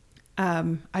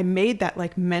 I made that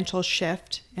like mental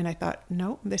shift, and I thought,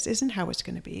 no, this isn't how it's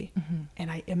going to be. And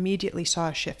I immediately saw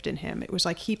a shift in him. It was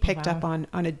like he picked up on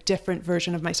a different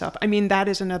version of myself. I mean, that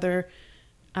is another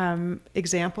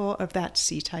example of that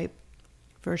C-type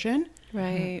version.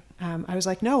 Right. I was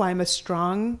like, no, I'm a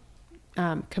strong,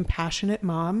 compassionate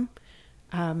mom.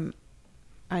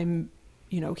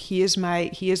 He is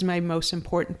my most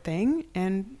important thing,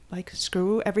 and like,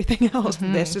 screw everything else.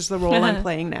 This is the role I'm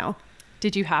playing now.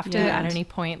 Did you have to at any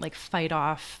point like fight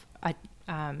off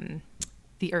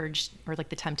the urge or like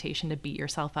the temptation to beat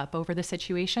yourself up over the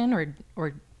situation,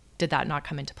 or did that not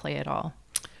come into play at all?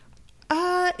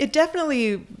 It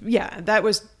definitely, that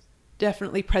was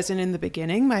definitely present in the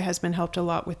beginning. My husband helped a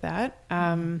lot with that.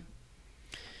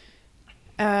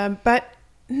 But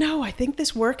no, I think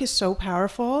this work is so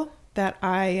powerful that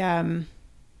I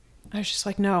was just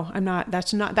like, no, I'm not.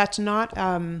 That's not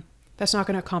going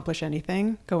to accomplish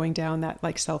anything. Going down that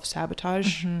like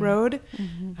self-sabotage road.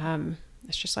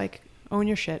 It's just like, own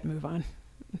your shit, move on.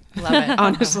 Love it.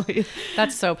 Honestly,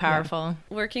 that's so powerful.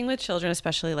 Working with children,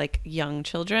 especially like young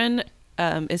children,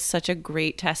 is such a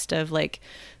great test of like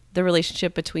the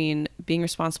relationship between being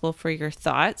responsible for your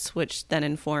thoughts, which then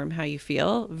inform how you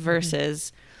feel,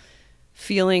 versus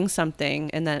feeling something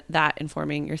and that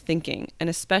informing your thinking. And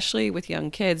especially with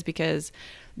young kids, because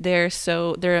they're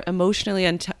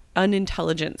emotionally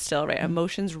unintelligent still, right?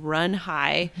 Emotions run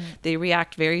high. They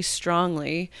react very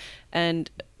strongly. And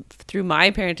through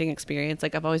my parenting experience,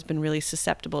 like, I've always been really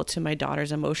susceptible to my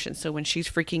daughter's emotions. So when she's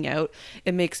freaking out,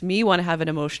 it makes me want to have an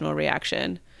emotional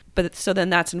reaction. But so then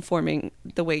that's informing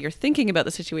the way you're thinking about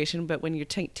the situation. But when you're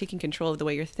taking control of the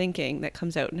way you're thinking, that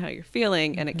comes out in how you're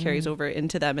feeling, and it carries over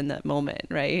into them in that moment,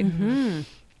 right? I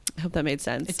hope that made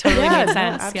sense. It totally made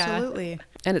sense. No, absolutely. Yeah.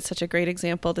 And it's such a great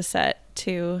example to set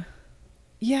to,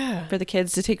 Yeah. for the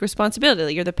kids to take responsibility.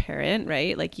 Like, you're the parent,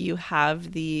 right? Like, you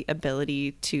have the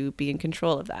ability to be in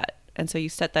control of that. And so you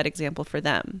set that example for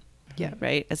them. Yeah.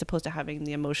 Right. As opposed to having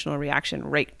the emotional reaction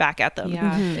right back at them.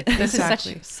 Yeah. This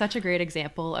Exactly. is such a great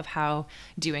example of how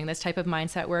doing this type of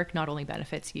mindset work not only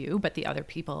benefits you, but the other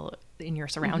people in your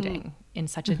surrounding in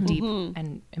such a deep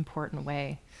and important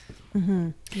way.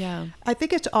 Yeah. I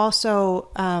think it's also,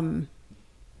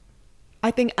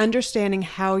 I think understanding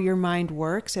how your mind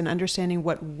works and understanding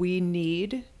what we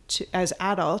need to, as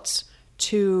adults,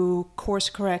 to course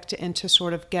correct and to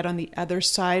sort of get on the other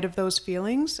side of those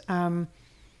feelings.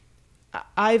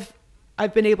 I've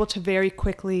been able to very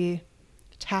quickly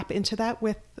tap into that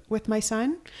with my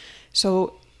son.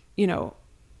 So, you know,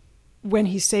 when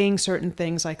he's saying certain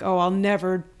things like, oh, I'll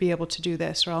never be able to do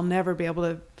this, or I'll never be able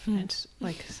to, it's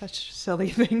like such silly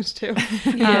things too.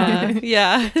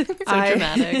 Yeah. So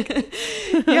dramatic.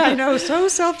 Yeah, I know. So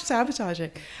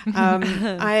self-sabotaging.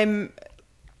 I'm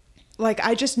like,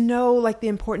 I just know like the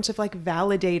importance of like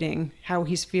validating how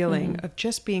he's feeling, of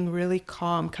just being really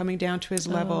calm, coming down to his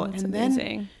level. That's and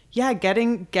amazing.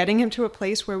 then, getting him to a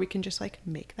place where we can just like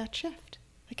make that shift.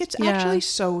 Like, it's actually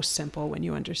so simple when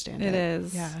you understand it. It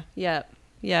is. Yeah. Yeah.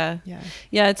 Yeah. Yeah.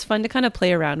 Yeah. It's fun to kind of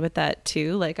play around with that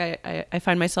too. Like, I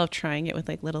find myself trying it with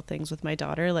like little things with my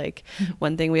daughter. Like,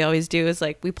 one thing we always do is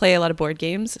like, we play a lot of board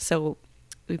games. So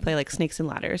we play like snakes and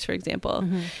ladders, for example,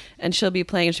 and she'll be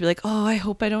playing and she'll be like, oh, I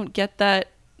hope I don't get that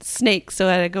snake, so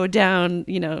I go down,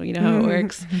 you know how it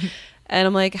works. And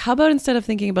I'm like, how about instead of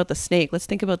thinking about the snake, let's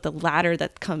think about the ladder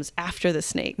that comes after the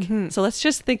snake. So let's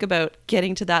just think about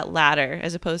getting to that ladder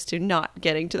as opposed to not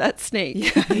getting to that snake.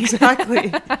 Yeah, exactly.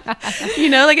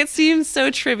 Like, it seems so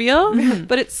trivial,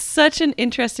 but it's such an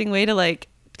interesting way to like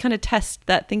kind of test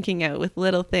that thinking out with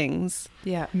little things.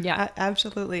 Yeah. Yeah.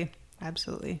 Absolutely.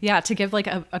 Absolutely. Yeah. To give like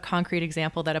a concrete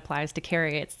example that applies to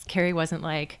Carrie, Carrie wasn't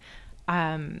like,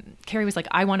 Carrie was like,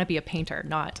 I want to be a painter,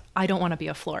 not I don't want to be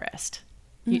a florist.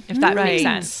 If that makes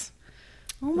sense.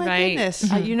 Oh my goodness.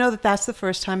 That's the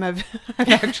first time I've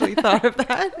actually thought of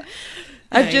that.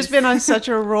 I've just been on such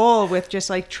a roll with just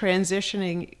like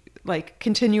transitioning like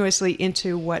continuously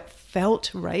into what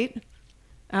felt right.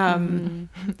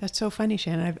 That's so funny,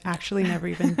 Shannon. I've actually never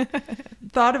even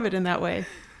thought of it in that way.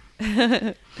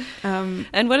 And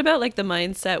what about like the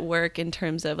mindset work in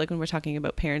terms of like when we're talking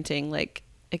about parenting, like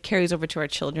it carries over to our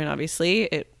children, obviously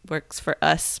it works for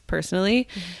us personally,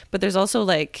 but there's also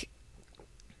like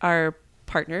our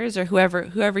partners or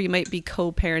whoever you might be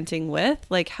co-parenting with.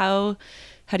 Like how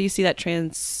do you see that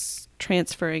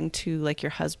transferring to like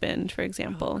your husband, for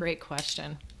example? Oh, great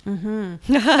question.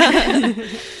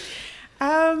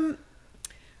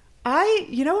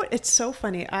 It's so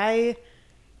funny. I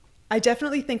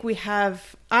definitely think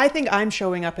I think I'm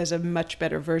showing up as a much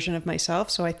better version of myself.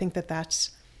 So I think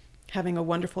that's having a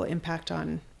wonderful impact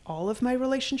on all of my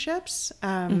relationships,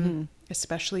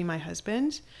 especially my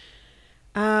husband.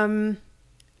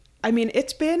 I mean,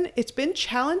 it's been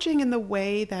challenging in the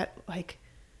way that, like,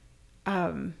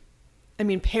 I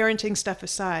mean, parenting stuff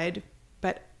aside,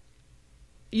 but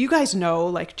you guys know,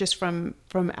 like, just from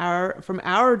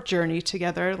our journey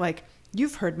together, like,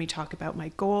 you've heard me talk about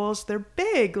my goals. They're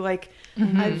big, like,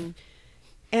 and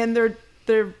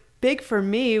they're big for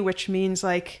me, which means,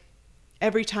 like,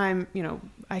 every time, you know,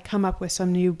 I come up with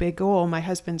some new big goal, my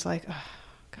husband's like, oh,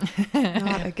 God,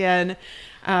 not again.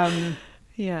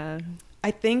 Yeah. I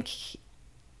think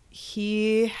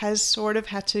he has sort of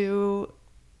had to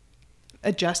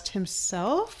adjust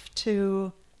himself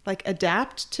to, like,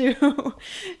 adapt to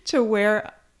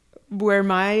where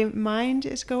my mind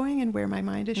is going and where my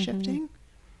mind is shifting.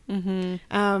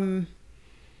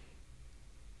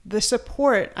 The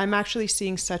support, I'm actually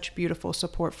seeing such beautiful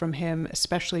support from him,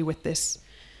 especially with this,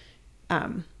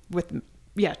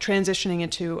 transitioning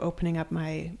into opening up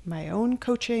my own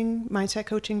mindset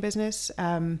coaching business.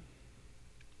 I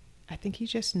think he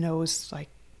just knows, like,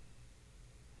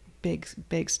 big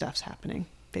stuff's happening.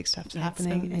 Big stuff's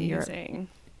happening. Amazing. And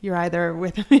you're either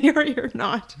with me or you're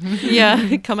not.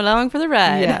 Yeah. Come along for the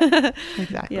ride. Yeah,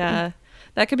 exactly. Yeah.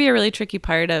 That could be a really tricky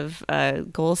part of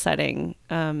goal setting,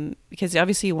 because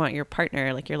obviously you want your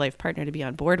partner, like your life partner, to be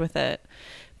on board with it.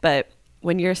 But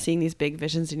when you're seeing these big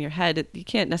visions in your head, you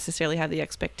can't necessarily have the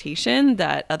expectation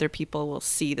that other people will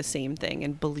see the same thing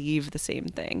and believe the same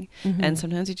thing. And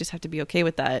sometimes you just have to be okay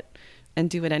with that and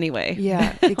do it anyway.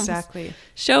 Yeah, exactly.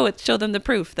 show them the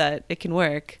proof that it can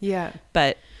work. Yeah.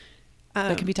 But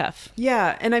that can be tough.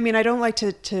 Yeah. And I mean, I don't like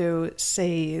to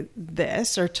say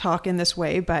this or talk in this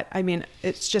way, but I mean,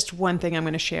 it's just one thing I'm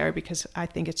going to share because I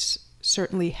think it's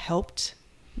certainly helped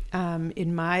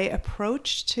in my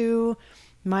approach to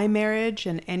my marriage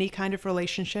and any kind of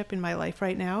relationship in my life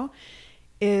right now,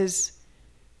 is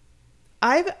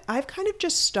I've kind of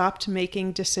just stopped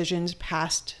making decisions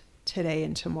past today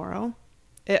and tomorrow.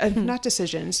 Not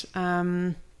decisions.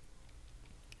 I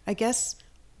guess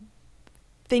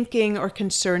thinking or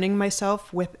concerning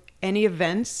myself with any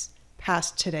events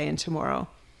past today and tomorrow.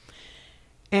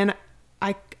 And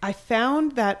I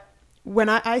found that when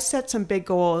I set some big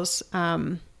goals,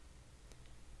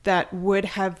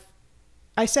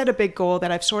 I set a big goal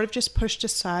that I've sort of just pushed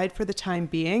aside for the time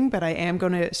being, but I am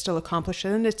going to still accomplish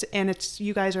it. And it's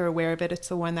you guys are aware of it. It's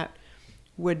the one that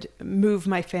would move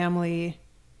my family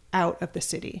out of the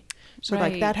city. So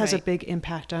like that has a big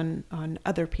impact on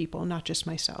other people, not just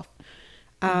myself.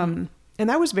 And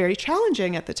that was very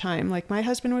challenging at the time. Like my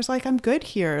husband was like, I'm good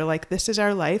here. Like this is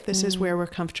our life. This is where we're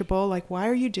comfortable. Like, why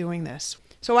are you doing this?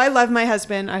 So I love my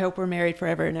husband. I hope we're married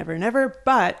forever and ever and ever.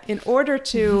 But in order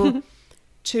to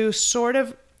sort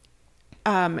of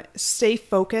stay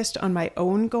focused on my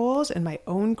own goals and my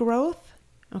own growth,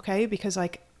 okay? Because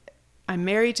like I'm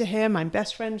married to him, I'm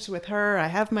best friends with her, I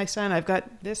have my son, I've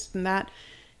got this and that.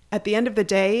 At the end of the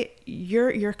day,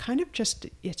 you're kind of just,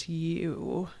 it's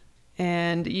you,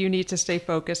 and you need to stay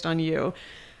focused on you.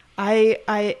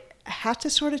 I had to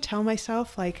sort of tell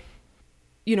myself, like,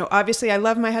 you know, obviously I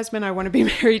love my husband, I want to be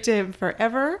married to him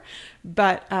forever,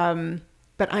 but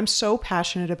I'm so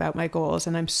passionate about my goals,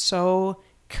 and I'm so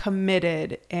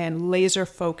committed and laser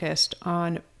focused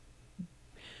on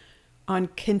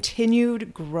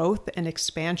continued growth and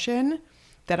expansion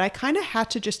that I kind of had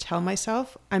to just tell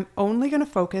myself, I'm only going to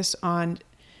focus on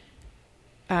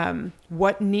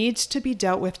what needs to be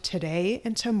dealt with today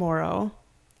and tomorrow.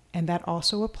 And that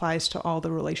also applies to all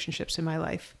the relationships in my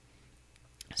life.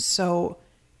 So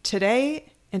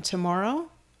today and tomorrow,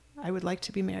 I would like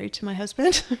to be married to my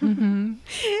husband.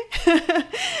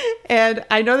 And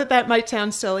I know that might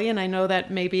sound silly. And I know that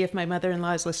maybe if my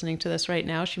mother-in-law is listening to this right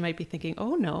now, she might be thinking,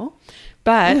 oh no.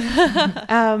 But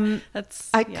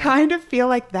I kind of feel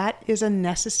like that is a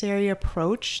necessary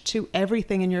approach to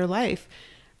everything in your life.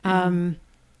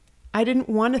 I didn't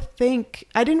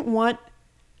want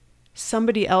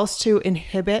somebody else to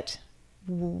inhibit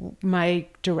my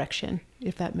direction,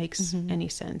 if that makes any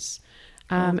sense.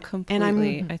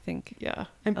 Completely. I think, yeah.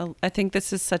 I think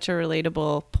this is such a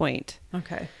relatable point.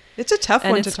 Okay. It's a tough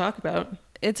one to talk about.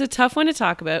 It's a tough one to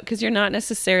talk about because you're not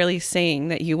necessarily saying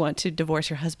that you want to divorce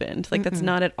your husband. Like that's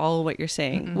not at all what you're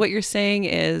saying. What you're saying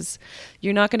is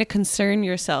you're not going to concern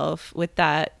yourself with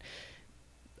that.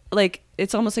 Like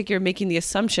it's almost like you're making the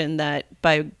assumption that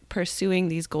by pursuing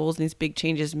these goals and these big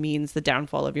changes means the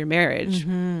downfall of your marriage.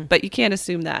 But you can't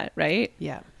assume that, right?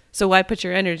 Yeah. So why put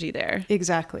your energy there?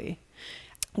 Exactly.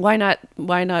 Why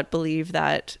not believe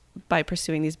that by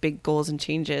pursuing these big goals and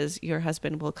changes, your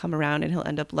husband will come around and he'll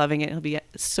end up loving it. He'll be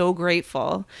so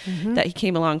grateful that he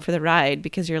came along for the ride,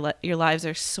 because your lives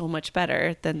are so much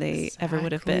better than they ever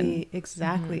would have been.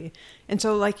 Exactly. And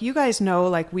so like you guys know,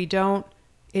 like we don't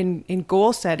in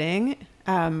goal setting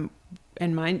and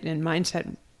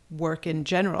mindset work in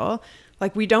general,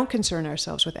 like we don't concern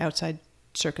ourselves with outside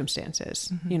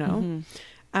circumstances, you know?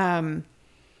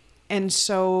 And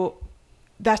so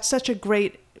that's such a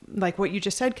great, like what you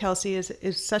just said, Kelsey,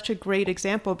 is such a great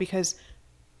example, because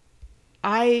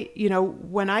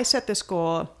when I set this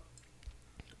goal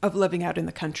of living out in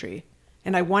the country,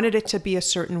 and I wanted it to be a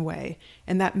certain way,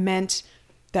 and that meant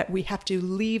that we have to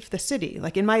leave the city.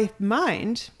 Like in my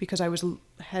mind, because I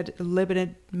had a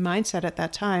limited mindset at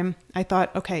that time, I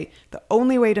thought, okay, the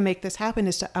only way to make this happen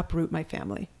is to uproot my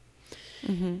family.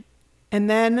 And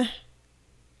then,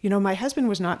 my husband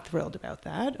was not thrilled about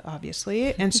that,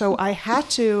 obviously. And so I had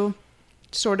to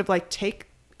sort of like take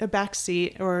a back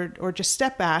seat or just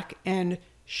step back and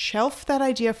shelf that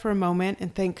idea for a moment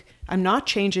and think, I'm not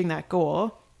changing that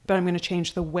goal, but I'm going to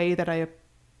change the way that I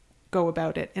go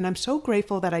about it. And I'm so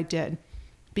grateful that I did,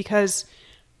 because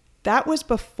that was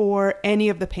before any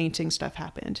of the painting stuff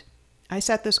happened. I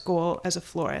set this goal as a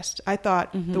florist. I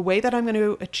thought the way that I'm going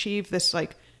to achieve this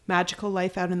like magical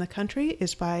life out in the country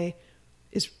is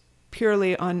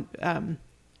purely on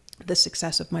the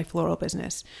success of my floral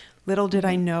business. Little did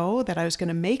I know that I was going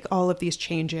to make all of these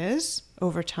changes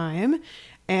over time.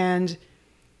 And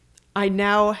I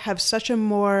now have such a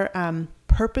more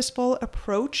purposeful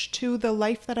approach to the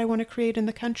life that I want to create in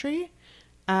the country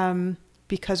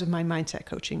because of my mindset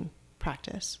coaching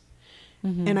practice.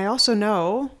 And I also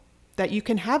know that you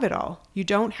can have it all. You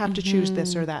don't have to choose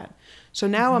this or that. So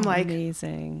now I'm like,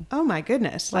 amazing. Oh my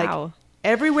goodness. Wow. Like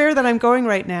everywhere that I'm going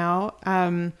right now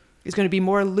is going to be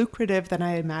more lucrative than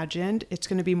I imagined. It's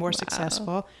going to be more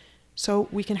successful. So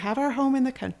we can have our home in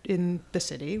the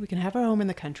city. We can have our home in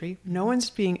the country. No one's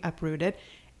being uprooted.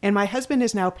 And my husband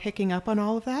is now picking up on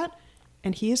all of that.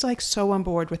 And he is like so on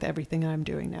board with everything I'm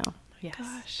doing now. Yes.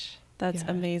 Gosh, that's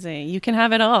amazing. You can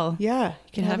have it all. Yeah.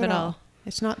 You can have it all.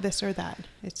 It's not this or that.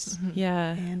 It's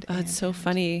it's so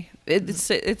funny.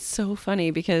 It's so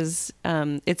funny because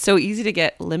it's so easy to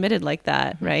get limited like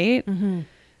that, right?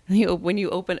 When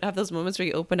you have those moments where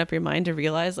you open up your mind to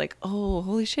realize like, oh,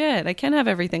 holy shit, I can have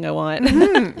everything I want.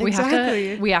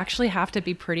 We actually have to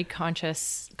be pretty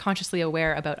consciously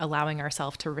aware about allowing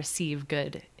ourselves to receive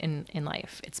good in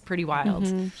life. It's pretty wild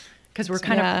because we're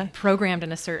kind of programmed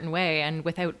in a certain way, and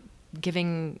without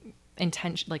giving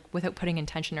intention, like without putting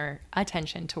intention or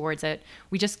attention towards it,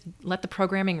 we just let the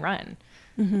programming run.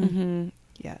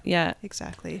 Yeah,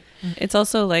 exactly. It's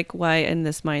also like why in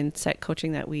this mindset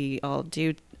coaching that we all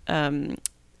do,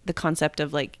 the concept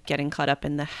of like getting caught up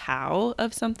in the how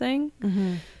of something.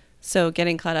 So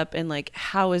getting caught up in like,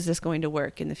 how is this going to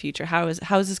work in the future? How is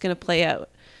this going to play out?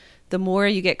 The more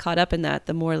you get caught up in that,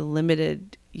 the more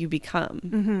limited you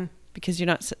become. Because you're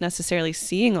not necessarily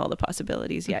seeing all the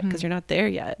possibilities yet, because you're not there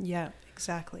yet. Yeah,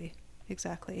 exactly.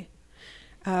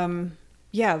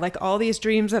 Like all these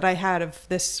dreams that I had of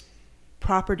this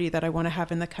property that I want to have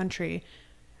in the country,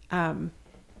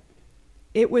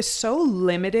 it was so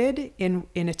limited in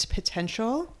its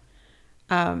potential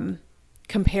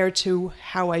compared to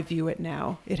how I view it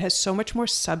now. It has so much more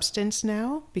substance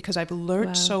now because I've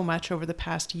learned so much over the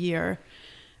past year.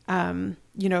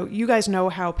 You guys know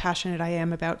how passionate I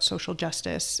am about social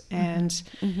justice, and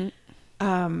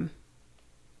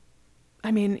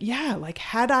like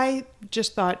had I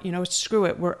just thought, screw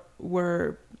it,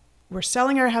 we're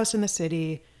selling our house in the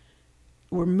city,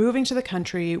 we're moving to the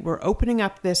country, we're opening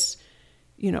up this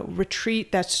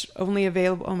retreat that's only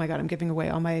available. Oh my God, I'm giving away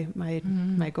all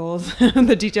my goals,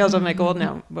 the details of my goal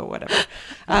now, but whatever.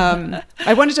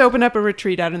 I wanted to open up a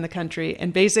retreat out in the country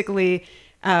and basically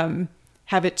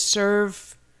have it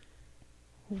serve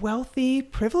wealthy,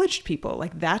 privileged people.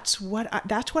 Like that's what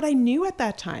I knew at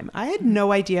that time. I had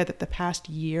no idea that the past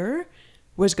year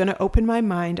was going to open my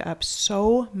mind up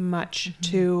so much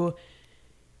to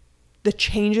the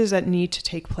changes that need to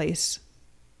take place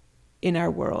in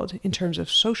our world in terms of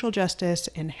social justice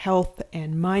and health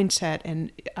and mindset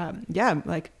and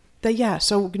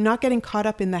so not getting caught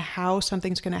up in the how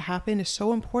something's going to happen is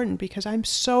so important, because I'm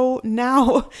so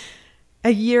now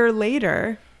a year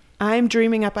later, I'm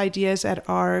dreaming up ideas that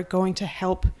are going to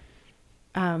help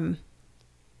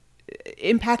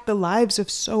impact the lives of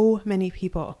so many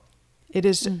people. It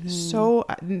is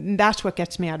that's what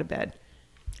gets me out of bed.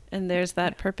 And there's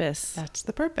that purpose. That's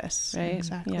the purpose. Right?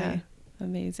 Exactly. Yeah.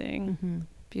 Amazing.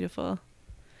 Beautiful.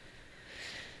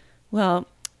 Well,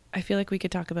 I feel like we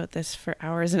could talk about this for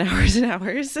hours and hours and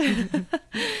hours.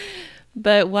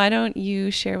 But why don't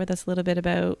you share with us a little bit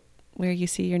about where you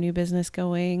see your new business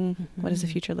going? Mm-hmm. What does the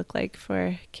future look like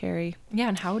for Carrie? Yeah,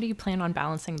 and how do you plan on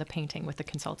balancing the painting with the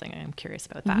consulting? I'm curious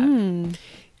about that. Mm-hmm.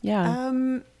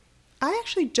 Yeah. I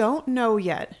actually don't know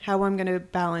yet how I'm going to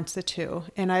balance the two.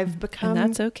 And I've become... And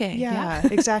that's okay. Yeah,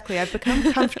 exactly. I've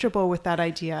become comfortable with that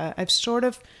idea. I've sort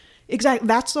of...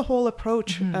 That's the whole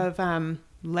approach of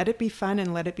let it be fun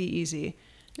and let it be easy.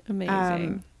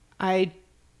 Amazing.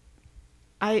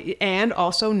 And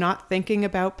also not thinking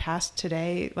about past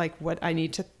today, like what I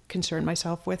need to concern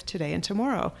myself with today and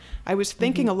tomorrow. I was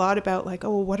thinking a lot about like,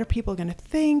 oh, what are people going to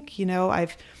think? You know,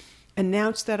 I've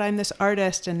announced that I'm this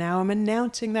artist and now I'm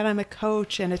announcing that I'm a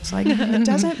coach, and it's like, it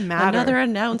doesn't matter. Another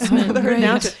announcement.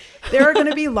 Announcement. There are going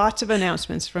to be lots of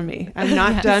announcements from me. I'm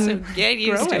not done. So get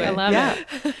used to it. I love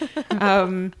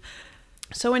it.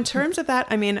 So in terms of that,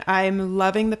 I mean, I'm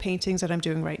loving the paintings that I'm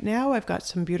doing right now. I've got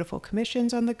some beautiful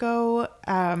commissions on the go.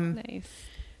 Nice.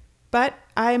 But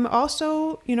I'm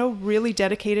also, you know, really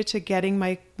dedicated to getting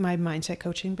my mindset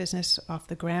coaching business off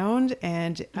the ground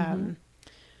and,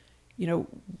 you know,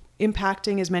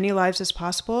 impacting as many lives as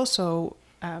possible. So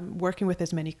working with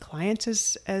as many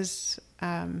clients as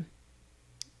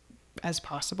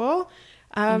possible.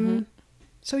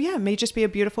 So yeah, it may just be a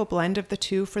beautiful blend of the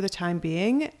two for the time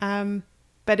being.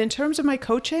 But in terms of my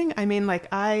coaching, I mean, like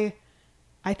I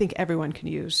think everyone can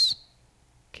use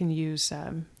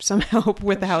some help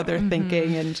with how they're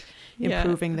thinking and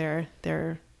improving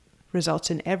their results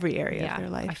in every area of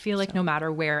their life. I feel like no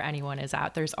matter where anyone is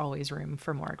at, there's always room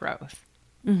for more growth.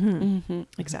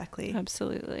 Exactly.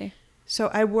 Absolutely. So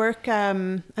I work,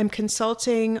 I'm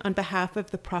consulting on behalf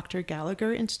of the Proctor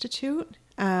Gallagher Institute.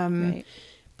 Right.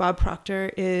 Bob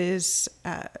Proctor is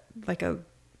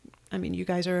you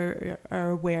guys are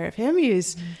aware of him.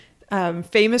 He's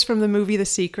famous from the movie The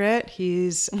Secret.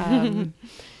 He's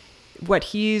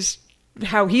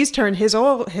how he's turned his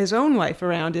own life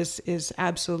around is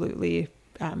absolutely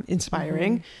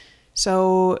inspiring.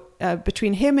 So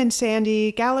between him and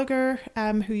Sandy Gallagher,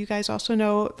 who you guys also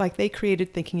know, like they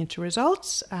created Thinking into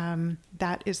Results.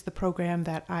 That is the program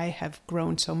that I have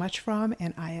grown so much from,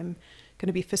 and I am going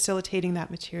to be facilitating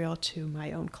that material to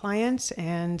my own clients.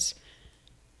 And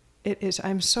it is,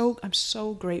 I'm so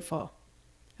grateful.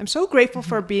 I'm so grateful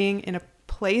for being in a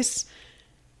place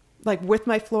like with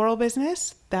my floral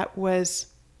business that was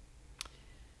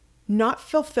not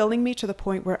fulfilling me to the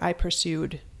point where I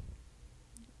pursued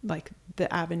like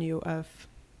the avenue of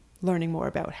learning more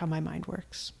about how my mind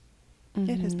works.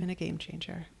 It has been a game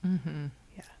changer.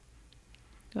 Yeah.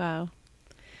 Wow.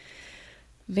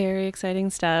 Very exciting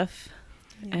stuff.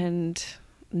 Yeah. And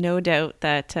no doubt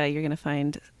that you're going to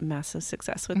find massive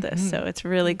success with this. So it's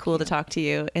really cool to talk to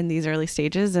you in these early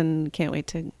stages, and can't wait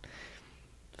to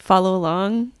follow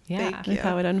along with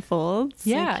how it unfolds.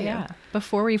 Yeah.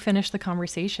 Before we finish the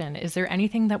conversation, is there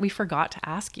anything that we forgot to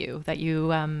ask you that you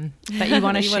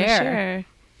want to share?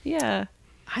 Yeah.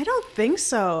 I don't think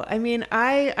so. I mean,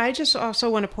 I just also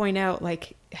want to point out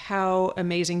like how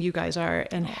amazing you guys are,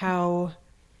 and how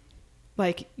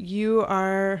like you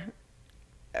are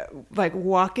like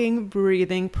walking,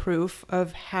 breathing proof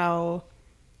of how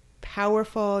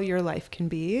powerful your life can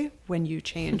be when you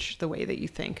change the way that you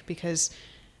think. Because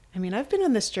I mean, I've been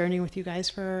on this journey with you guys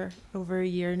for over a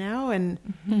year now, and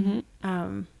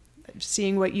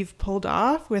seeing what you've pulled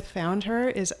off with Found Her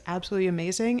is absolutely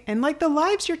amazing. And like the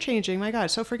lives you're changing, my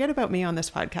God. So forget about me on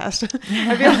this podcast.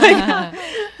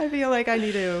 I feel like I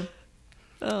need to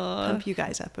pump you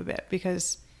guys up a bit,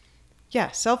 because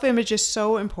self-image is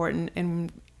so important,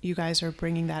 and you guys are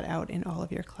bringing that out in all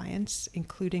of your clients,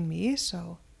 including me.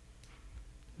 So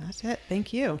that's it.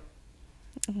 Thank you.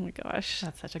 Oh my gosh.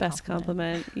 That's such a best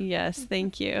compliment. Yes.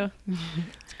 Thank you.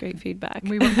 It's great feedback.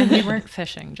 We weren't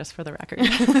fishing, just for the record.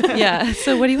 Yeah.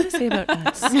 So what do you want to say about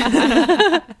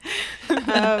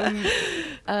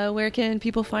us? Where can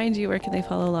people find you? Where can they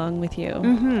follow along with you?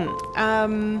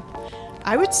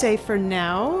 I would say for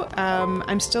now,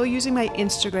 I'm still using my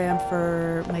Instagram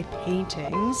for my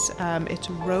paintings. It's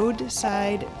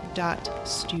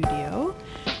roadside.studio.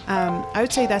 I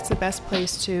would say that's the best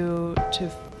place to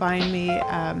find me.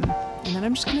 And then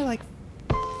I'm just going to like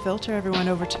filter everyone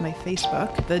over to my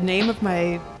Facebook. The name of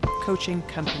my coaching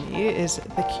company is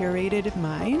The Curated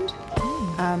Mind.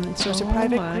 So it's a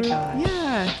private group. Gosh.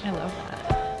 Yeah. I love that.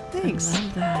 Thanks. I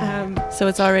love that. So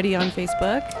it's already on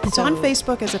Facebook? It's on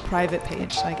Facebook as a private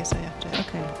page, so I guess I have to.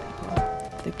 Okay.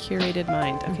 The Curated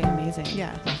Mind. Okay, amazing.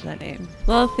 Yeah. Love that name.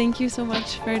 Well, thank you so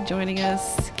much for joining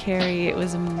us, Carrie. It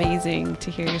was amazing to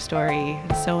hear your story.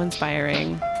 So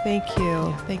inspiring. Thank you.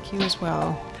 Yeah. Thank you as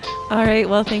well. All right.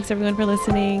 Well, thanks everyone for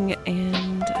listening,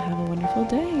 and have a wonderful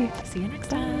day. See you next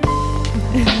time.